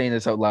hate saying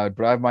this out loud,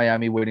 but I have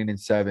Miami winning in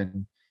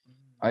 7.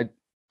 I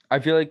I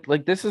feel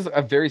like this is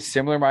a very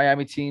similar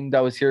Miami team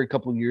that was here a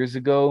couple of years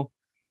ago.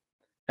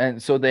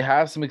 And so they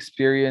have some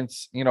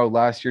experience.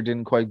 Last year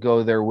didn't quite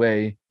go their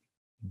way,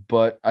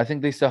 but I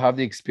think they still have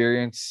the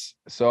experience.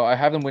 So I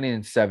have them winning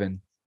in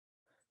 7.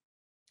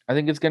 I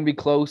think it's gonna be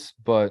close,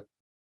 but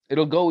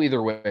it'll go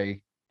either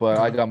way. But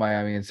I Okay. got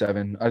Miami in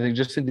 7. I think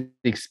just in the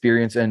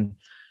experience and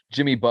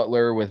Jimmy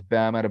Butler with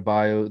Bam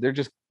Adebayo,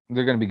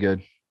 they're gonna be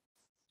good.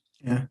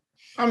 Yeah.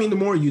 I mean, the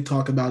more you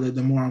talk about it,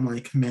 the more I'm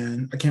like,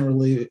 man, I can't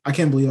believe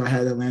I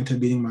had Atlanta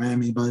beating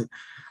Miami, but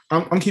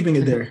I'm keeping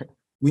it there.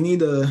 We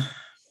need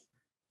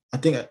I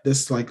think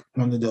this is like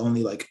one of the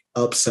only like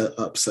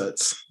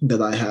upsets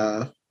that I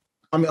have.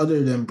 I mean,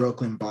 other than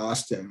Brooklyn,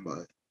 Boston,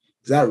 but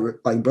is that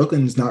like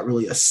Brooklyn's not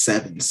really a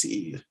 7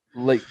 seed?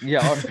 Like,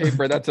 yeah, on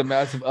paper, that's a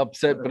massive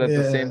upset, but at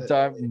the same Yeah.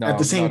 time, At the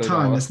no, same not at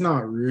time, all. it's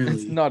not It's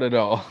really. not at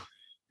all.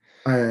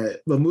 All right,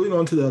 but moving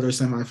on to the other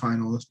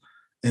semifinals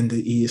in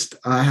the East,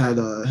 I had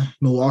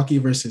Milwaukee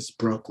versus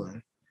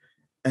Brooklyn,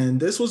 and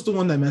this was the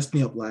one that messed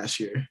me up last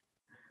year.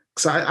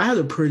 So I had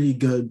a pretty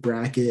good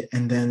bracket,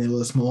 and then it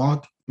was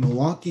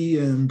Milwaukee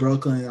and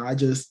Brooklyn.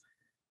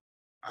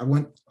 I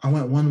went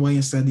one way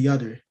instead of the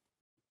other,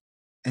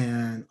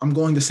 and I'm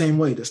going the same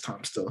way this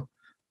time still.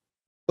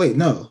 Wait,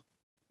 no,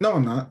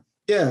 I'm not.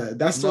 Yeah,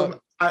 that's the No, one.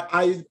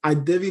 I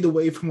divvied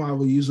away from what I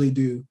would usually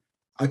do.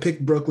 I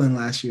picked Brooklyn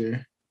last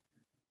year.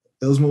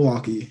 It was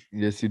Milwaukee.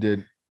 yes, you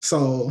did.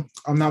 So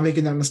I'm not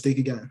making that mistake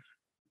again.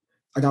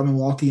 I got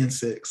Milwaukee in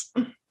 6.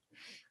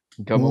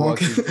 Got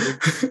Milwaukee, Milwaukee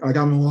in 6. I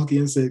got Milwaukee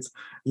in 6.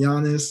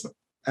 Giannis,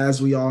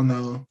 as we all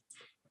know,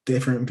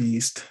 different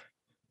beast,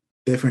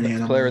 different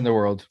Best player in animal. the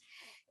world.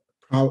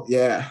 Oh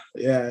yeah.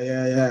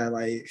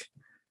 Like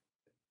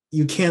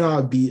you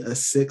cannot beat a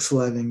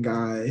 6'11"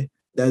 guy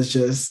that's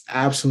just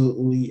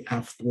absolutely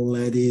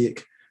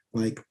athletic,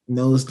 like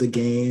knows the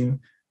game.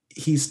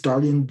 He's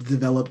starting to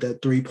develop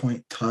that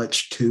 3-point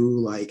touch too.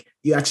 Like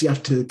you actually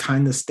have to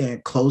kind of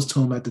stand close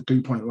to him at the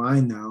 3-point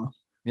line now.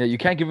 Yeah, you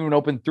can't give him an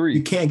open You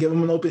three. can't give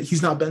him an open.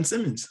 He's not Ben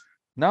Simmons.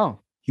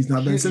 No, He's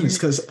not Ben Simmons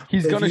because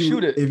he's gonna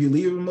shoot it. If you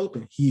leave him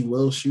open, he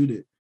will shoot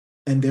it,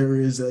 and there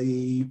is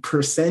a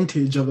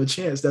percentage of a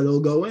chance that it'll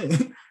go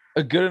in.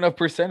 A good enough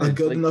percentage. A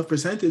good enough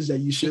percentage that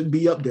you should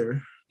be up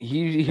there.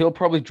 He'll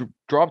probably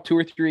drop 2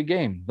 or 3 a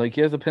game. Like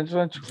he has the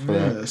potential for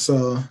that.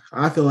 So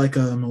I feel like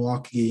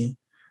Milwaukee,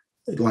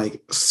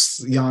 like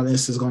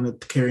Giannis is going to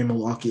carry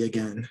Milwaukee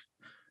again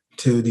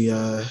to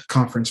the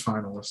conference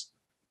finals.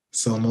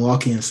 So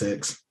Milwaukee in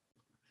 6.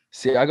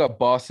 See, I got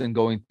Boston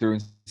going through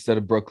instead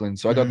of Brooklyn.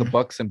 So I got the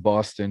Bucks in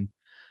Boston.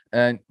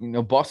 And,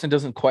 Boston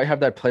doesn't quite have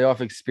that playoff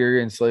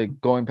experience,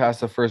 like going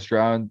past the first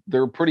round.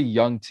 They're a pretty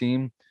young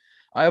team.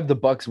 I have the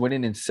Bucks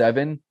winning in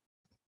 7.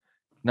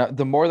 Now,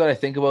 the more that I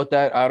think about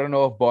that, I don't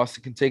know if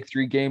Boston can take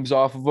 3 games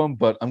off of them,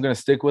 but I'm going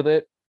to stick with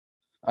it.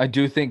 I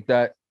do think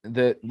that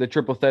the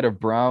triple threat of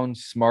Brown,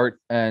 Smart,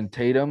 and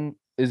Tatum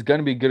is going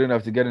to be good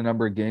enough to get a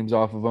number of games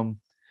off of them.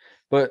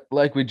 But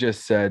like we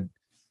just said,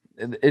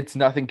 it's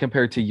nothing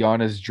compared to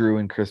Giannis, Drew,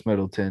 and Chris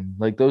Middleton.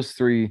 Like those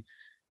 3,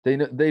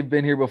 they've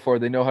been here before.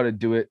 They know how to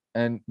do it.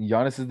 And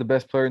Giannis is the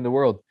best player in the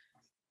world.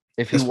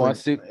 If he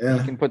wants to,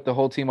 he can put the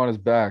whole team on his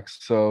back.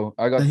 So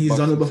I got. And he's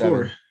done it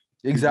before.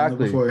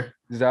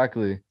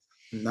 Exactly.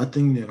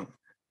 Nothing new.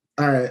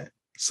 All right.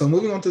 So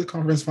moving on to the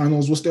conference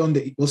finals, we'll stay in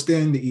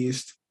the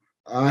East.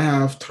 I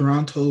have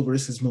Toronto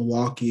versus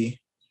Milwaukee.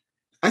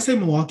 I say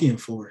Milwaukee in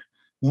 4.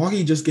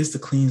 Milwaukee just gets the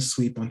clean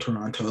sweep on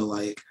Toronto.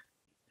 Like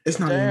it's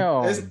not.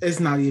 It's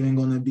not even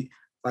going to be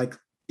like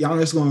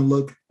Giannis going to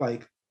look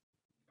like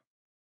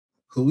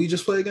who we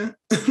just played again.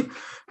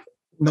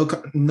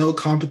 No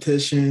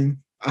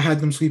competition. I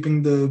had them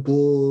sweeping the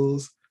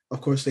Bulls.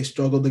 Of course, they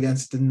struggled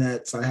against the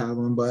Nets. I have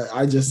them, but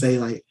I just say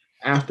like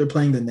after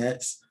playing the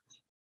Nets,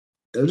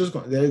 they're just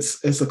going.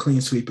 It's a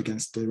clean sweep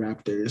against the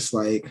Raptors.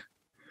 Like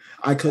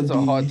I could. That's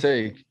a hot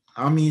take.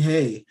 I mean,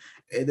 hey,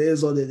 it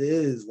is what it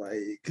is.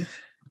 Like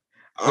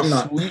I'm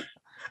not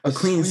a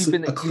clean sweep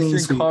in the Eastern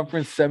sweep.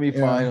 Conference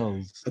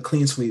semifinals. Yeah, a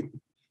clean sweep.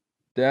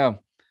 Damn.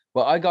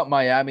 Well, I got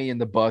Miami in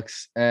the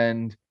Bucks,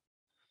 and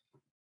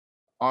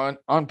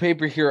on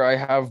paper here, I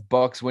have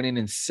Bucks winning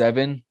in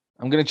 7.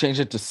 I'm gonna change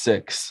it to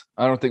 6.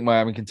 I don't think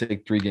Miami can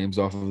take 3 games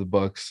off of the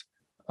Bucks.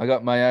 I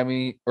got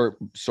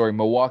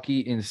Milwaukee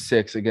in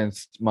 6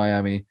 against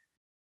Miami.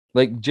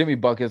 Like Jimmy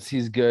Buckets,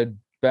 he's good.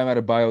 Bam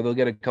Adebayo, they'll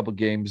get a couple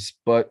games,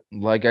 but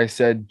like I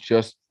said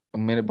just a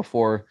minute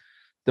before,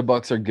 the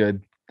Bucks are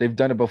good. They've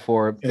done it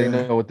before. Yeah. They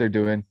know what they're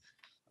doing.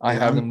 I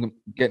have them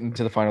getting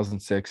to the finals in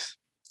 6.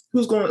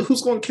 Who's going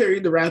to carry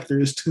the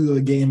Raptors to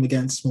a game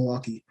against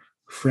Milwaukee?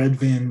 Fred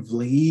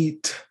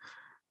VanVleet,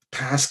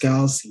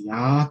 Pascal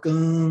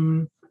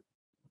Siakam.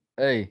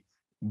 Hey,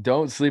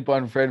 don't sleep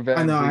on Fred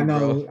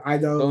VanVleet. I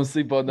know. Don't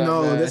sleep on that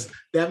man.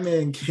 That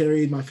man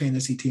carried my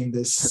fantasy team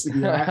this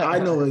year. I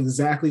know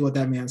exactly what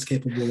that man's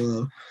capable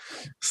of.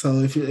 So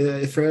if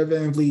Fred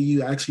VanVleet,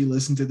 you actually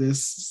listen to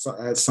this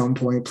at some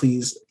point,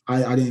 please.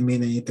 I didn't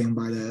mean anything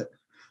by that.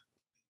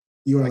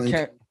 You are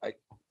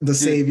the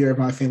savior of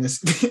my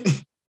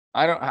fantasy.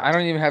 I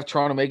don't even have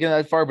Toronto making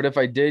that far, but if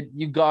I did,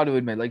 you got to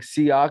admit, like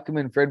Siakam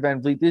and Fred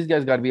VanVleet, these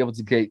guys got to be able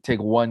to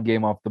take 1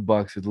 game off the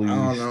Bucks at least.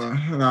 Oh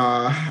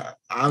no,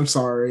 I'm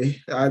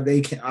sorry,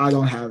 they can't. I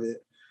don't have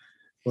it.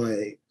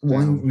 Like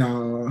one,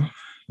 no.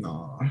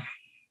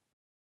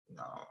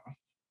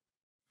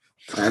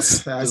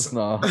 That's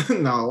no.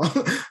 No.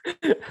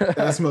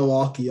 That's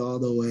Milwaukee all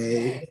the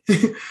way.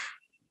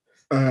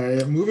 All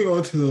right, moving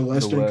on to the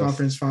Western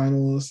Conference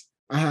Finals.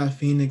 I have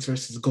Phoenix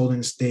versus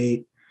Golden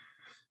State.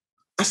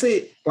 I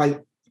say,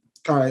 like,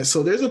 all right,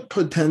 so there's a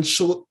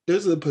potential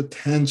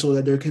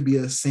that there could be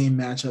a same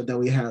matchup that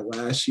we had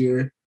last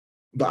year,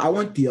 but I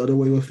went the other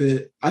way with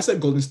it. I said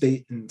Golden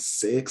State in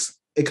 6.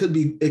 It could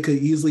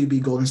easily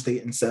be Golden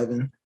State in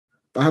 7,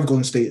 but I have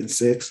Golden State in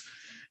 6.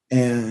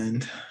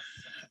 And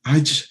I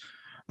just,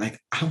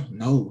 like, I don't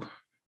know.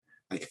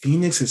 Like,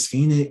 Phoenix is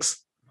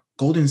Phoenix.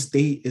 Golden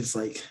State is,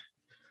 like,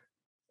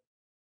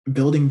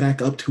 building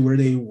back up to where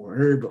they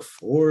were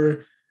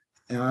before.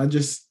 And I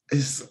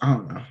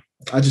don't know.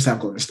 I just have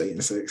Golden State in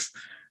 6.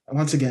 And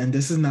once again,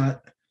 this is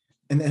not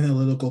an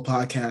analytical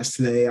podcast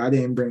today. I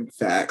didn't bring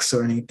facts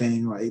or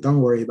anything. Like,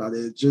 don't worry about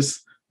it.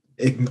 Just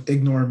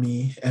ignore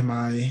me and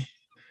my.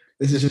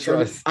 This is just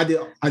trust. I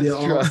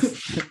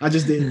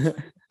just did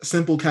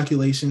simple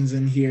calculations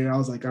in here. I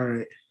was like, all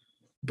right,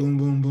 boom,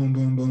 boom, boom,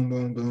 boom, boom,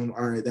 boom, boom.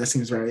 All right, that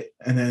seems right.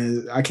 And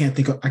then I can't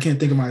think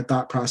of my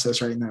thought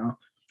process right now.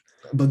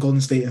 But Golden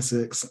State in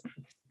 6.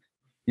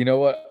 You know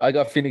what? I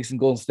got Phoenix and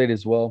Golden State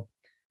as well.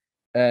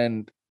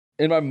 And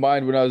in my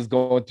mind, when I was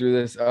going through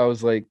this, I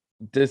was like,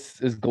 this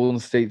is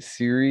Golden State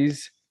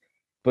series.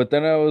 But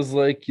then I was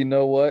like, you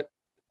know what?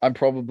 I'm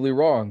probably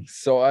wrong.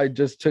 So I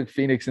just took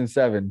Phoenix in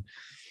 7.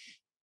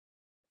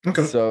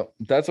 Okay. So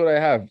that's what I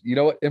have. You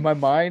know what? In my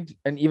mind,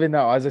 and even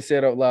now, as I say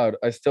it out loud,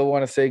 I still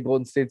want to say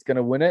Golden State's going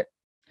to win it.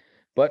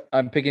 But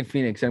I'm picking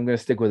Phoenix, and I'm going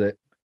to stick with it.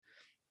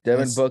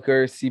 Devin That's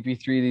Booker,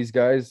 CP3, these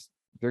guys,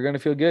 they're gonna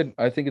feel good.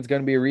 I think it's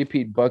gonna be a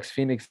repeat Bucks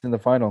Phoenix in the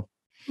final.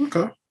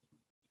 okay.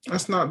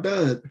 That's not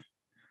bad.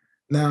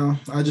 Now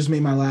I just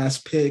made my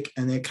last pick,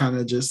 and it kind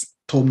of just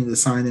told me to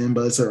sign in,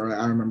 but it's all right.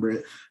 I remember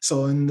it.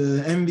 So in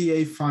the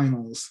NBA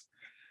Finals,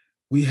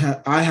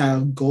 I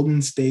have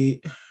Golden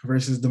State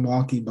versus the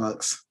Milwaukee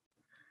Bucks,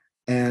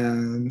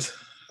 and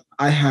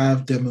I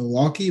have the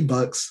Milwaukee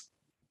Bucks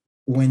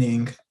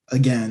winning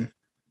again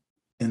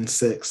in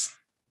six.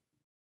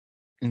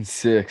 In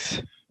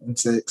 6. In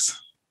six,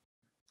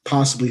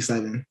 possibly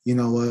seven. You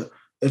know what?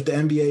 If the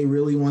NBA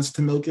really wants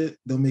to milk it,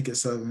 they'll make it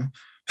seven.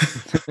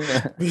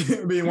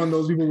 Being one of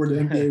those people where the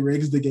NBA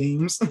rigs the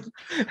games.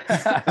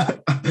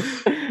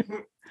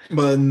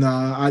 But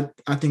nah,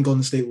 I think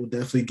Golden State will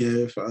definitely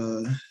give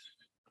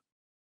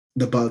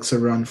the Bucks a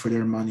run for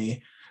their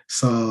money.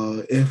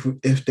 So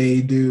if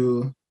they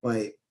do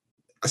like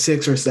a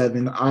 6 or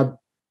 7, I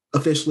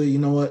officially, you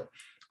know what?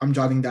 I'm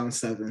jotting down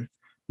 7.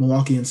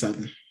 Milwaukee and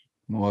 7.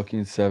 Milwaukee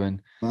in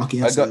 7. Milwaukee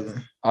and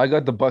 7. I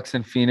got the Bucks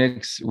and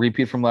Phoenix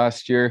repeat from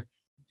last year.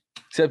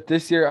 Except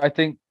this year, I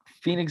think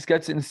Phoenix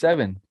gets it in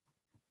 7.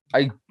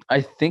 I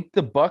think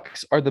the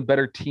Bucks are the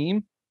better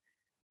team,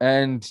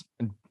 and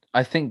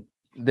I think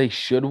they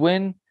should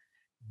win.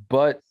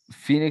 But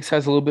Phoenix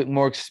has a little bit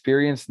more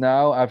experience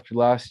now after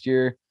last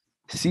year.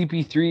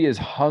 CP3 is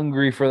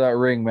hungry for that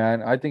ring,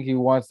 man. I think he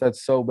wants that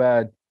so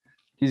bad.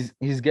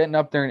 He's getting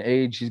up there in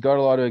age. He's got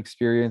a lot of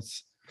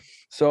experience.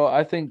 So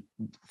I think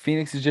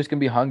Phoenix is just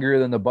gonna be hungrier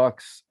than the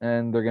Bucks,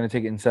 and they're gonna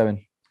take it in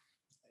 7.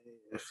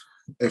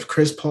 If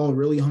Chris Paul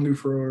really hungry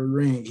for a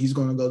ring, he's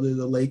gonna go to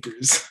the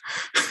Lakers.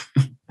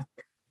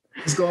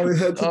 He's going to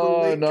head to the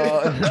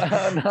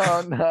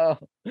Lakers. No,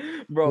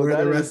 bro.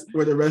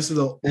 Where the rest of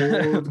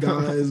the old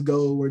guys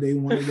go, where they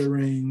wanted the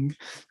ring,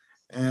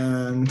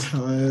 and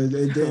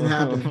it didn't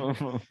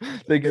happen.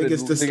 They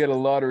get a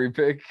lottery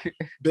pick.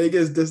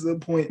 Biggest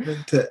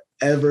disappointment to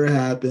ever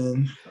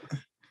happen.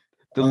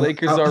 The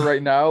Lakers are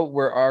right now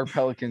where our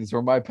Pelicans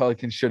or my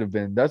Pelicans should have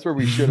been. That's where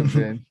we should have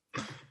been.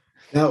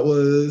 That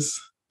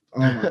was, oh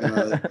my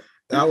God.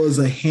 That was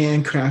a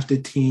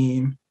handcrafted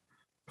team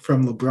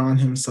from LeBron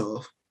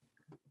himself.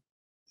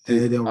 It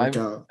didn't work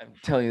out. I'm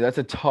telling you, that's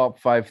a top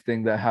 5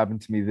 thing that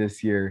happened to me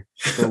this year.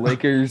 The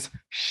Lakers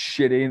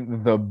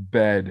shitting the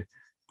bed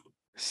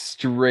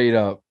straight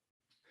up.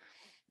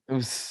 It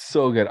was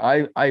so good.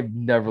 I've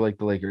never liked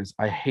the Lakers.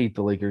 I hate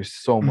the Lakers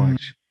so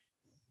much.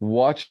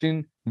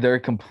 Watching their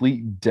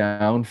complete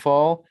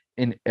downfall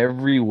in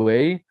every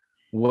way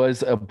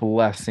was a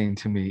blessing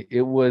to me.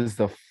 It was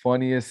the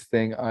funniest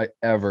thing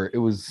it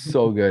was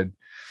so good.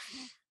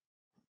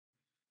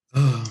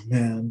 Oh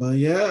man, but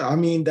yeah, I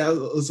mean that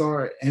was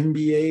our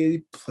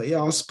NBA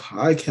playoffs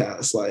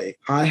podcast. Like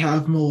I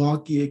have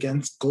Milwaukee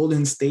against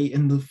Golden State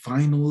in the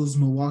finals,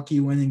 Milwaukee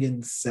winning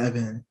in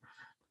 7.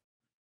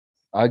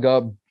 I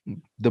got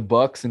the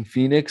Bucks and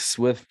Phoenix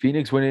with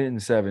Phoenix winning in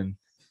 7.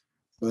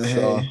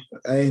 But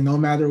hey, no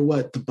matter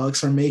what, the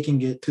Bucks are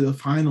making it to the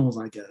finals,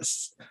 I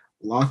guess.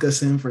 Lock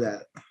us in for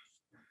that.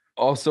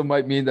 Also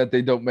might mean that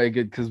they don't make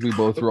it because we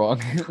both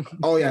wrong.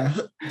 Oh yeah,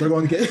 they're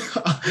going to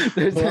get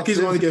Milwaukee's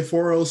going to get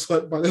 4-0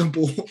 swept by the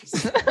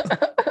Bulls.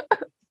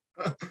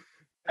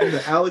 And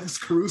the Alex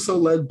Caruso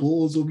led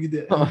Bulls will be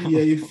the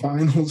NBA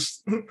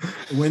Finals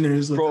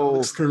winners with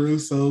Alex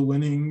Caruso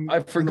winning. I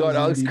forgot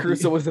Alex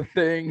Caruso was a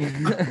thing.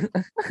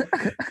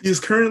 He's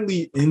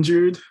currently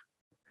injured.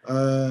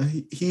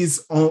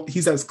 He's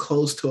as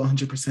close to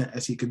 100%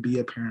 as he could be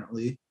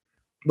apparently,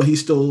 but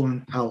he's still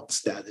on out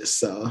status.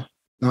 So.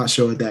 Not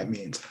sure what that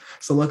means.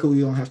 So luckily,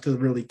 we don't have to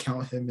really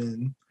count him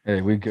in.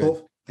 Hey, we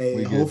good.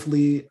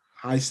 Hopefully,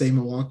 I say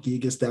Milwaukee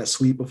gets that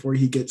sweep before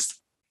he gets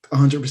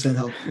 100%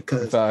 healthy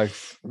because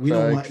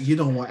you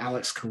don't want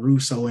Alex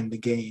Caruso in the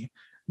game.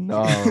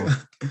 No,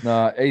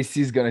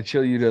 AC's gonna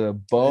chill you to the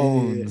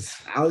bones.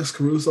 Hey, Alex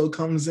Caruso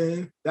comes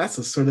in, that's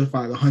a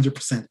certified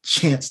 100%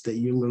 chance that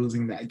you're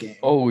losing that game.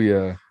 Oh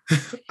yeah.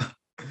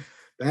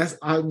 That's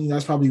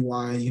probably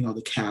why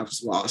the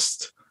Cavs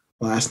lost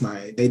last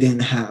night. They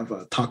didn't have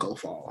a Taco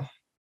Fall.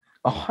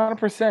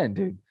 100%,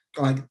 dude.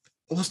 Like,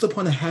 what's the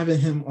point of having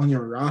him on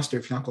your roster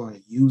if you're not going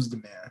to use the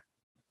man?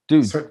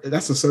 Dude,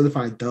 that's a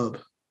certified dub.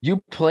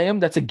 You play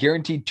him, that's a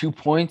guaranteed 2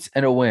 points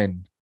and a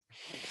win.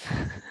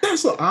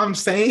 That's what I'm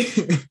saying.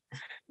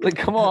 Like,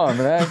 come on,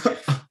 man.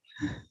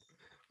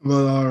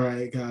 But all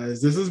right,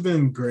 guys, this has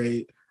been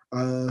great.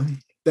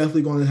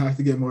 Definitely going to have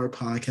to get more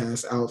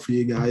podcasts out for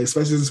you guys,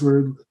 especially since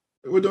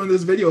we're doing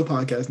this video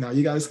podcast now.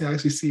 You guys can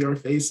actually see our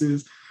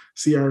faces,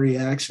 see our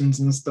reactions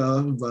and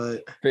stuff.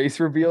 But face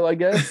reveal, I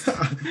guess.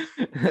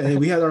 Hey,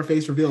 we had our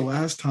face reveal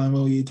last time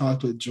when we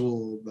talked with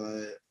Joel,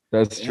 but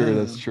that's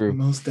true.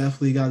 Most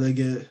definitely got to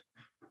get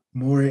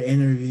more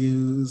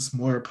interviews,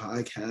 more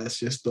podcasts,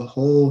 just the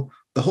whole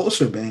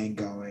shebang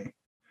going.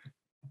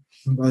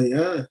 But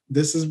yeah,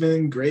 this has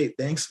been great.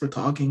 Thanks for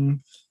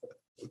talking.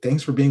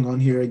 Thanks for being on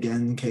here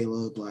again,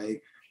 Caleb.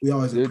 Like, we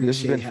always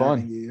appreciate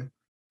having you.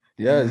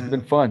 Yeah, it's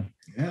been fun.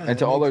 Yeah, and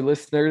to all our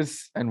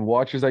listeners and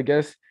watchers, I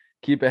guess,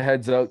 keep a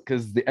heads up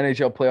because the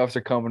NHL playoffs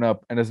are coming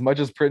up. And as much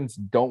as Prince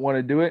don't want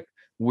to do it,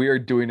 we are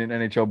doing an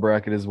NHL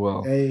bracket as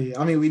well. Hey,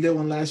 I mean, we did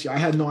one last year. I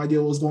had no idea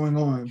what was going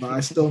on, but I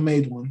still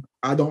made one.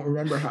 I don't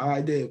remember how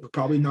I did, but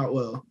probably not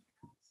well.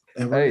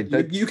 And Hey,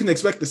 you can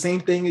expect the same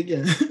thing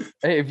again.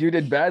 Hey, if you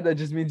did bad, that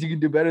just means you can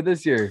do better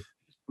this year.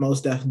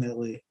 Most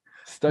definitely.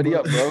 Study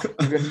up, bro.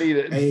 You're gonna need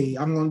it. Hey,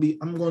 I'm gonna be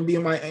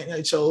in my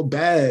NHL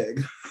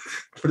bag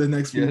for the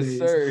next few days.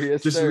 Sir.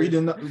 Yes, just sir.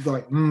 reading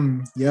like,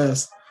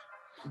 yes,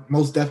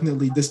 most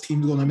definitely this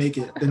team's gonna make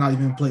it. They're not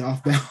even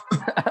playoff bound.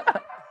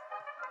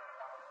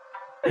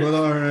 But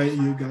all right,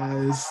 you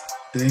guys.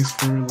 Thanks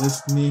for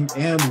listening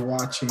and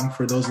watching.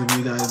 For those of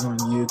you guys on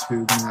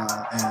YouTube now,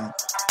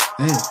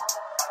 and hey,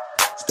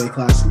 stay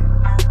classy.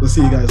 We'll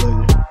see you guys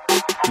later.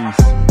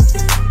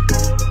 Peace.